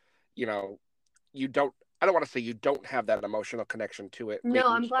just, you know, you don't? I don't want to say you don't have that emotional connection to it. No, Maybe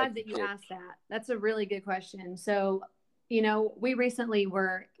I'm like glad you that you did. asked that. That's a really good question. So, we recently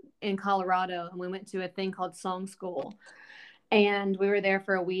were in Colorado and we went to a thing called Song School. And we were there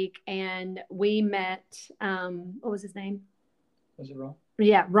for a week and we met, what was his name? Was it wrong?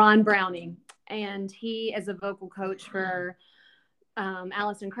 Yeah, Ron Browning. And he is a vocal coach for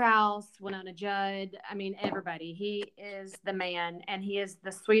Alison Krauss, Winona Judd. I mean, everybody. He is the man, and he is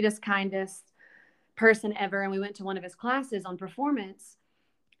the sweetest, kindest person ever. And we went to one of his classes on performance,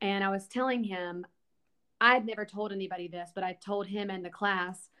 and I was telling him, I had never told anybody this, but I told him in the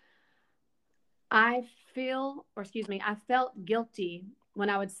class, I felt guilty when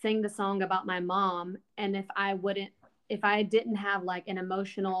I would sing the song about my mom. And if I didn't have like an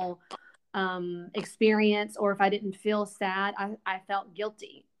emotional experience, or if I didn't feel sad, I felt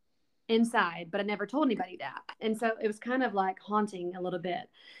guilty inside, but I never told anybody that. And so it was kind of like haunting a little bit.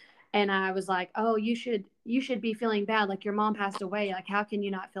 And I was like, oh, you should be feeling bad. Like your mom passed away. Like, how can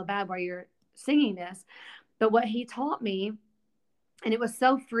you not feel bad while you're singing this? But what he taught me, and it was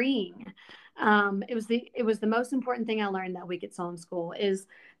so freeing. It was the most important thing I learned that week at Song School, is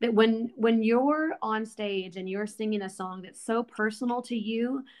that when you're on stage and you're singing a song that's so personal to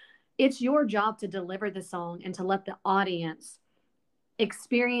you, it's your job to deliver the song and to let the audience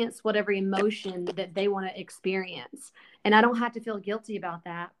experience whatever emotion that they want to experience. And I don't have to feel guilty about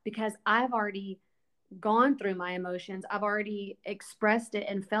that because I've already gone through my emotions. I've already expressed it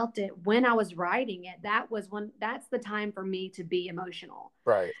and felt it when I was writing it. That's the time for me to be emotional.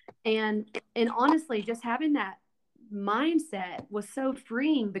 Right. And honestly, just having that mindset was so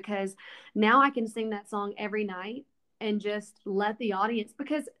freeing, because now I can sing that song every night and just let the audience,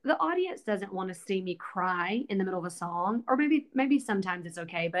 because the audience doesn't want to see me cry in the middle of a song, or maybe sometimes it's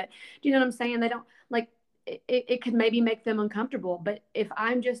okay, but do you know what I'm saying? They don't like it could maybe make them uncomfortable, but if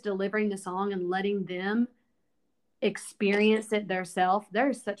I'm just delivering the song and letting them experience it themselves,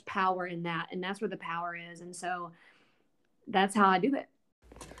 there's such power in that, and that's where the power is. And so that's how I do it.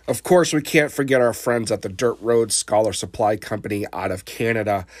 Of course, we can't forget our friends at the Dirt Road Scholar Supply Company out of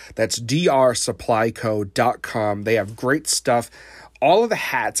Canada. That's drsupplyco.com. They have great stuff. All of the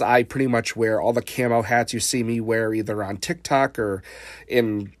hats I pretty much wear, all the camo hats you see me wear either on TikTok or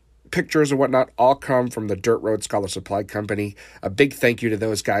in pictures or whatnot, all come from the Dirt Road Scholar Supply Company. A big thank you to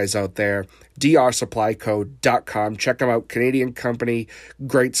those guys out there. drsupplyco.com. Check them out. Canadian company.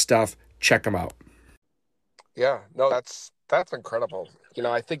 Great stuff. Check them out. Yeah, no, that's incredible.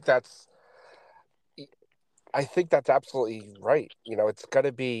 I think that's absolutely right. It's got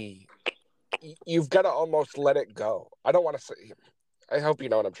to be, you've got to almost let it go. I don't want to say, I hope you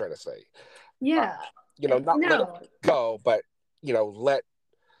know what I'm trying to say. Yeah. Not No. let it go, but, let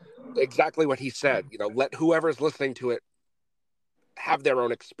exactly what he said, let whoever's listening to it have their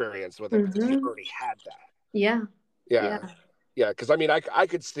own experience with it, because you already had that. Yeah. Yeah. Because I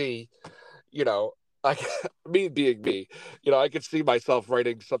could see, like me being me, I could see myself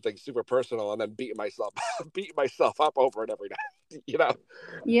writing something super personal and then beating myself up over it every night,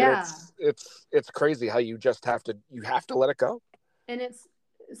 Yeah. And it's crazy how you just have to let it go. And it's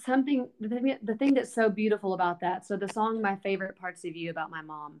something, the thing that's so beautiful about that. So the song, My Favorite Parts of You, about my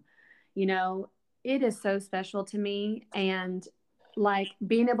mom, it is so special to me. And like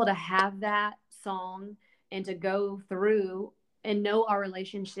being able to have that song and to go through and know our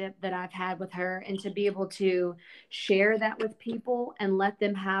relationship that I've had with her, and to be able to share that with people and let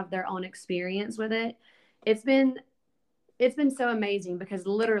them have their own experience with it. It's been so amazing, because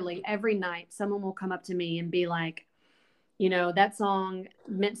literally every night someone will come up to me and be like, that song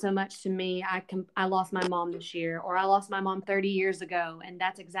meant so much to me. I lost my mom this year, or I lost my mom 30 years ago, and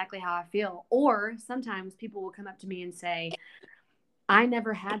that's exactly how I feel. Or sometimes people will come up to me and say, I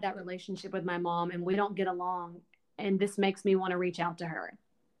never had that relationship with my mom and we don't get along, and this makes me want to reach out to her.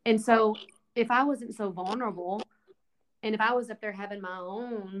 And so if I wasn't so vulnerable, and if I was up there having my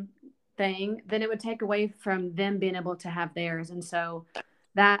own thing, then it would take away from them being able to have theirs. And so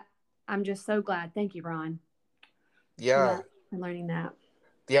that, I'm just so glad. Thank you, Ron. Yeah. For learning that.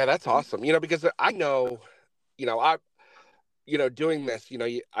 Yeah, that's awesome. Because I know, doing this,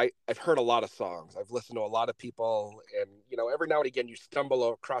 I've heard a lot of songs. I've listened to a lot of people, and, every now and again you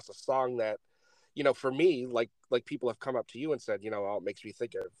stumble across a song that, for me, like people have come up to you and said, oh, it makes me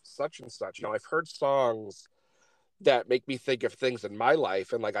think of such and such. I've heard songs that make me think of things in my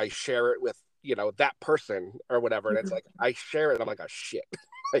life, and like I share it with that person or whatever. And it's like, I share it and I'm like, oh shit.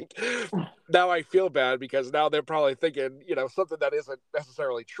 Like, now I feel bad because now they're probably thinking, something that isn't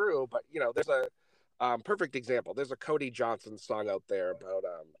necessarily true. But, there's a perfect example. There's a Cody Johnson song out there about,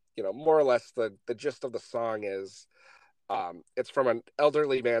 more or less the gist of the song is, it's from an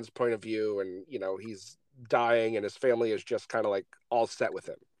elderly man's point of view, and, he's dying and his family is just kind of like all set with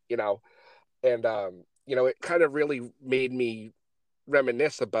him, and, it kind of really made me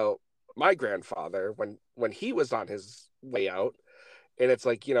reminisce about my grandfather when he was on his way out. And it's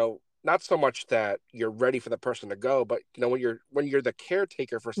like, not so much that you're ready for the person to go, but when you're the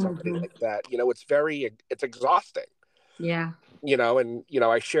caretaker for somebody like that, it's exhausting. Yeah. And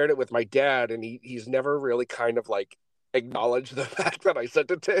I shared it with my dad, and he's never really kind of like acknowledged the fact that I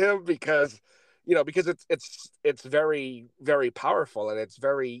sent it to him because it's very, very powerful, and it's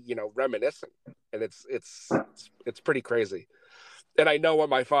very, reminiscent, and it's pretty crazy. And I know when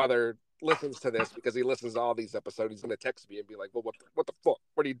my father listens to this, because he listens to all these episodes, he's going to text me and be like, well, what the fuck?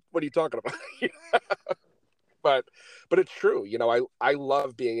 What are you talking about? But it's true. I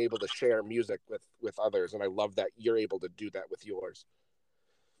love being able to share music with others, and I love that you're able to do that with yours.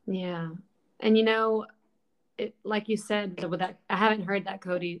 Yeah. And like you said, with that, I haven't heard that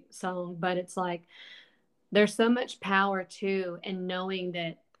Cody song, but it's like there's so much power too in knowing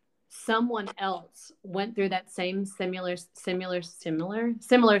that someone else went through that same similar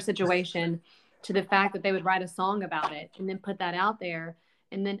situation, to the fact that they would write a song about it and then put that out there,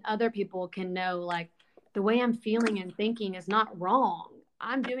 and then other people can know, like, the way I'm feeling and thinking is not wrong.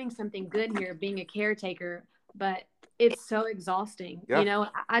 I'm doing something good here, being a caretaker, but it's so exhausting. Yeah.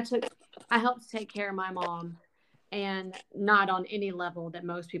 I helped take care of my mom, and not on any level that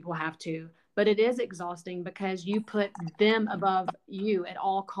most people have to, but it is exhausting because you put them above you at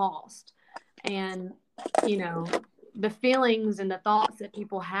all cost. And, the feelings and the thoughts that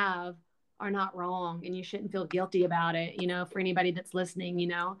people have are not wrong, and you shouldn't feel guilty about it. For anybody that's listening,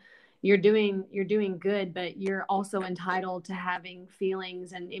 you're doing good, but you're also entitled to having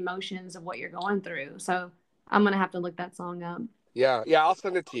feelings and emotions of what you're going through. So I'm going to have to look that song up. Yeah. I'll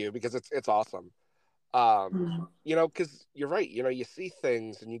send it to you because it's awesome. Because you're right. You see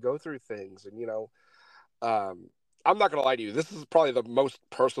things and you go through things, and, I'm not going to lie to you. This is probably the most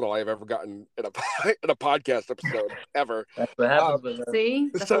personal I've ever gotten in a podcast episode ever. That's what happens with us. See,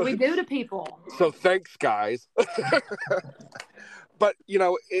 that's what we do to people. So thanks, guys. But,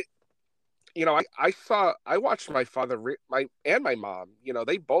 I watched my father, and my mom,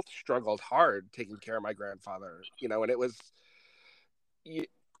 they both struggled hard taking care of my grandfather, and it was,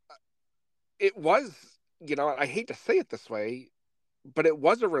 I hate to say it this way, but it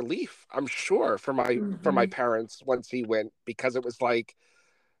was a relief, I'm sure, for my parents once he went, because it was like,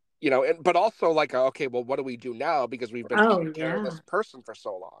 but also like, okay, well, what do we do now? Because we've been taking care of this person for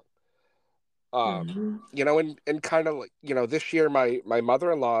so long. And kind of like, this year, my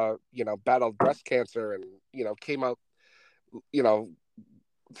mother-in-law, battled breast cancer, and, came out,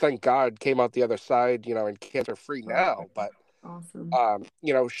 thank God, came out the other side, and cancer-free now. But, awesome.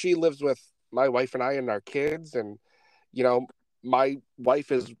 She lives with my wife and I and our kids, and, my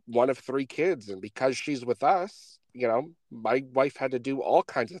wife is one of 3 kids, and because she's with us, my wife had to do all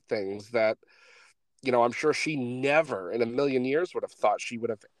kinds of things that, I'm sure she never in a million years would have thought she would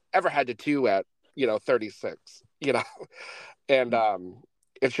have ever had to do at, 36, and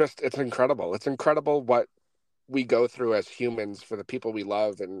it's incredible. It's incredible what we go through as humans for the people we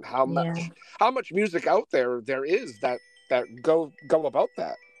love, and how much music out there is that go about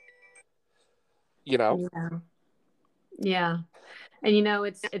that, Yeah. And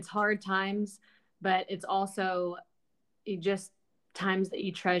it's hard times, but it's also just times that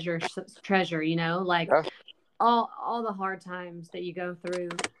you treasure, like all the hard times that you go through,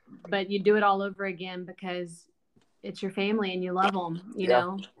 but you do it all over again because it's your family and you love them,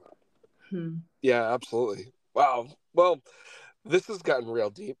 know? Yeah, absolutely. Wow. Well, this has gotten real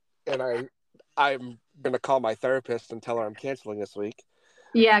deep, and I'm going to call my therapist and tell her I'm canceling this week.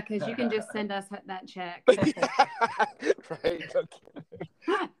 Yeah, because you can just send us that check. Right.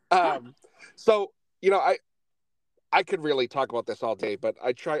 Okay. So, I could really talk about this all day, but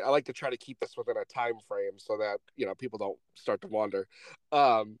I like to try to keep this within a time frame so that, people don't start to wander.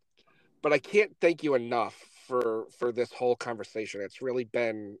 But I can't thank you enough for this whole conversation. It's really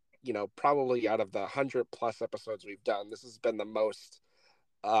been, probably out of the 100+ episodes we've done, this has been the most,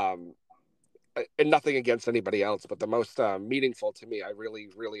 and nothing against anybody else, but the most meaningful to me. I really,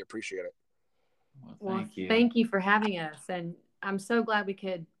 really appreciate it. Well, thank you. Thank you for having us. And I'm so glad we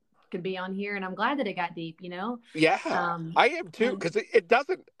could be on here, and I'm glad that it got deep, Yeah, I am too, because it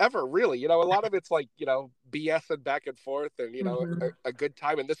doesn't ever really, a lot of it's like, BSing back and forth, and a good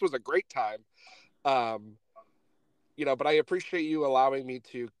time. And this was a great time. But I appreciate you allowing me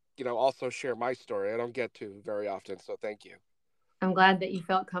to, also share my story. I don't get to very often, so thank you. I'm glad that you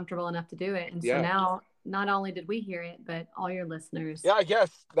felt comfortable enough to do it. And so Yeah. now, not only did we hear it, but all your listeners. Yeah, I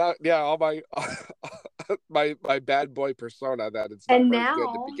guess that. Yeah, all my my bad boy persona that it's not And very now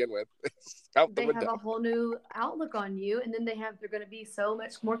good to begin with. It's out the they window. have a whole new outlook on you, and then they're going to be so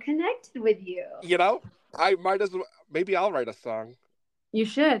much more connected with you. I might as well. Maybe I'll write a song. You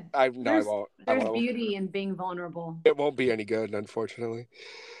should. I won't. There's beauty in being vulnerable. It won't be any good, unfortunately.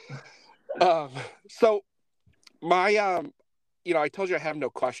 So my I told you I have no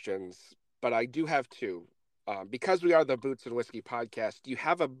questions, but I do have two. Because we are the Boots and Whiskey podcast, do you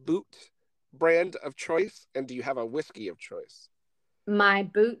have a boot brand of choice, and do you have a whiskey of choice? My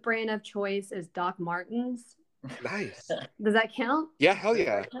boot brand of choice is Doc Martens. Nice. Does that count? Yeah, hell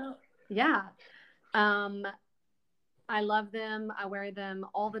yeah. Yeah. I love them. I wear them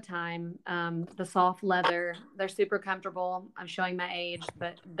all the time. The soft leather, they're super comfortable. I'm showing my age,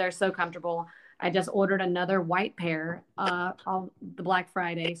 but they're so comfortable. I just ordered another white pair on the Black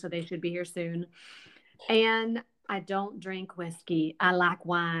Friday, so they should be here soon. And I don't drink whiskey. I like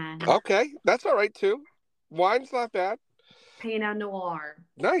wine. Okay, that's all right too. Wine's not bad. Pinot Noir.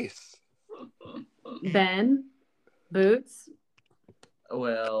 Nice. Ben, boots.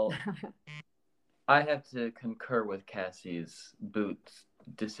 Well, I have to concur with Cassie's boots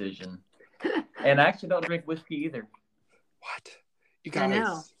decision. And I actually don't drink whiskey either. What? You guys. I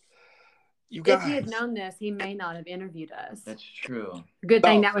know. You guys. If he had known this, he may not have interviewed us. That's true. Good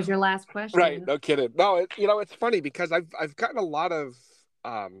thing that was your last question. Right, no kidding. No, it's funny because I've gotten a lot of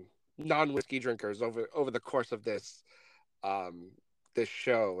non-whiskey drinkers over the course of this this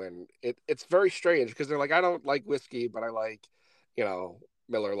show, and it's very strange because they're like, I don't like whiskey, but I like,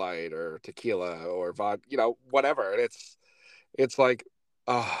 Miller Lite or tequila or vodka, whatever. And it's like,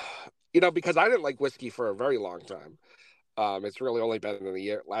 because I didn't like whiskey for a very long time. It's really only been in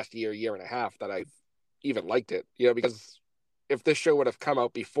the last year and a half that I've even liked it, because if this show would have come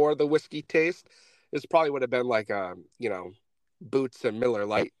out before the whiskey taste, this probably would have been like, Boots and Miller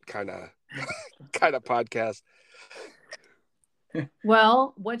Lite kind of podcast.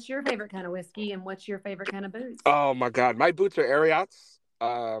 Well, what's your favorite kind of whiskey and what's your favorite kind of boots? Oh my God. My boots are Ariats,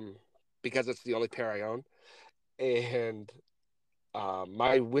 because it's the only pair I own. And,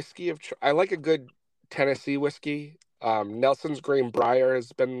 my whiskey I like a good Tennessee whiskey. Nelson's Green Brier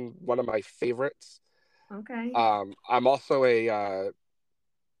has been one of my favorites. Okay. I'm also a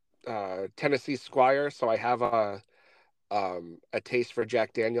Tennessee Squire, so I have a taste for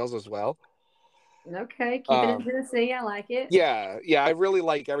Jack Daniels as well. Okay, keep it in Tennessee. I like it. Yeah, I really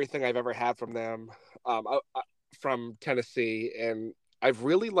like everything I've ever had from them, from Tennessee, and I've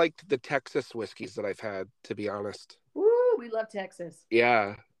really liked the Texas whiskeys that I've had, to be honest. Woo, we love Texas.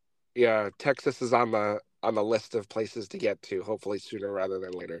 Yeah, Texas is on the list of places to get to, hopefully sooner rather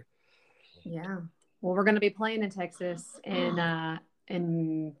than later. Yeah. Well, we're going to be playing in Texas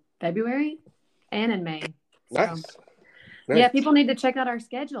in February and in May. So, Nice. Yeah, people need to check out our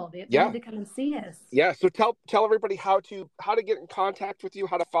schedule. They need to come and see us. Yeah. So tell everybody how to get in contact with you,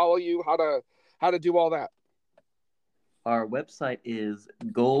 how to follow you, how to do all that. Our website is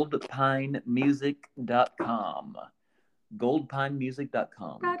goldpinemusic.com.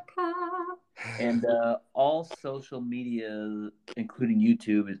 Goldpinemusic.com. And all social media, including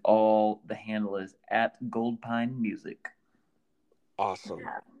YouTube, the handle is at Goldpine Music. Awesome.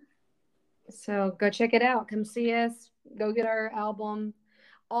 Yeah. So go check it out. Come see us. Go get our album.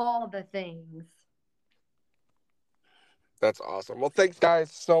 All the things. That's awesome. Well, thanks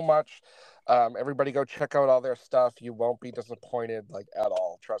guys so much. Everybody go check out all their stuff. You won't be disappointed, like, at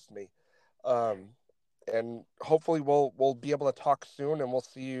all. Trust me. And hopefully we'll be able to talk soon, and we'll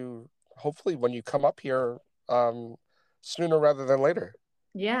see you hopefully when you come up here sooner rather than later.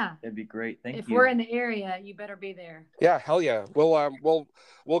 Yeah, that'd be great. Thank you. If we're in the area, you better be there. Yeah, hell yeah. We'll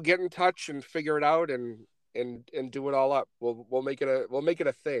get in touch and figure it out and do it all up. We'll make it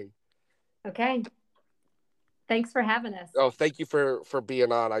a thing. Okay. Thanks for having us. Oh, thank you for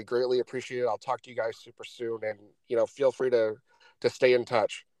being on. I greatly appreciate it. I'll talk to you guys super soon, and feel free to stay in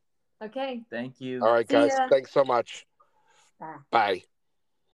touch. Okay. Thank you. All right, guys. Thanks so much. Bye.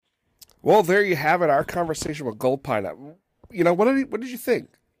 Well, there you have it. Our conversation with Goldpine. What did you think?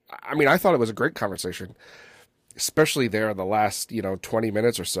 I mean, I thought it was a great conversation, especially there in the last 20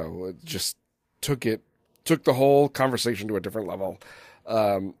 minutes or so. It just took the whole conversation to a different level.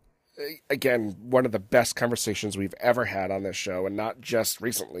 Again, one of the best conversations we've ever had on this show, and not just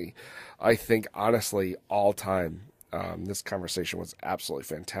recently. I think honestly, all time. This conversation was absolutely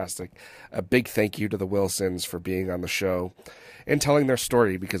fantastic. A big thank you to the Wilsons for being on the show and telling their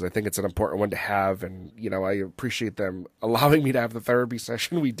story, because I think it's an important one to have. And, I appreciate them allowing me to have the therapy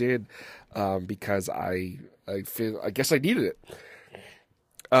session we did, because I guess I needed it.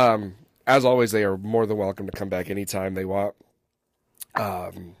 As always, they are more than welcome to come back anytime they want.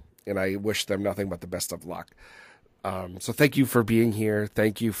 And I wish them nothing but the best of luck. So thank you for being here.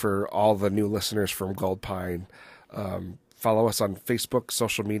 Thank you for all the new listeners from Goldpine. Follow us on Facebook,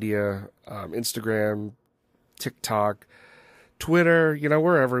 social media, Instagram, TikTok, Twitter.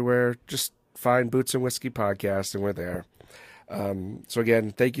 We're everywhere. Just find Boots and Whiskey Podcast and we're there. So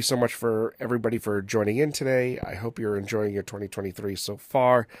again, thank you so much for everybody for joining in today. I hope you're enjoying your 2023 so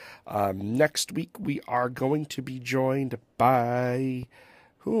far. Next week, we are going to be joined by,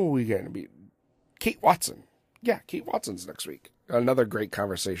 who are we going to be? Kate Watson. Yeah, Kate Watson's next week. Another great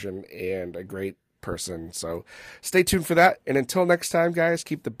conversation and a great person. So stay tuned for that. And until next time, guys,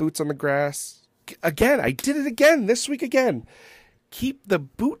 keep the boots on the grass. Again, I did it again this week again. Keep the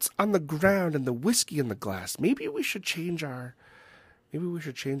boots on the ground and the whiskey in the glass. Maybe we should change our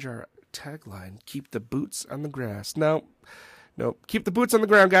tagline. Keep the boots on the grass. No. Keep the boots on the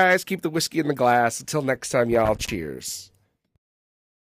ground, guys. Keep the whiskey in the glass. Until next time, y'all. Cheers.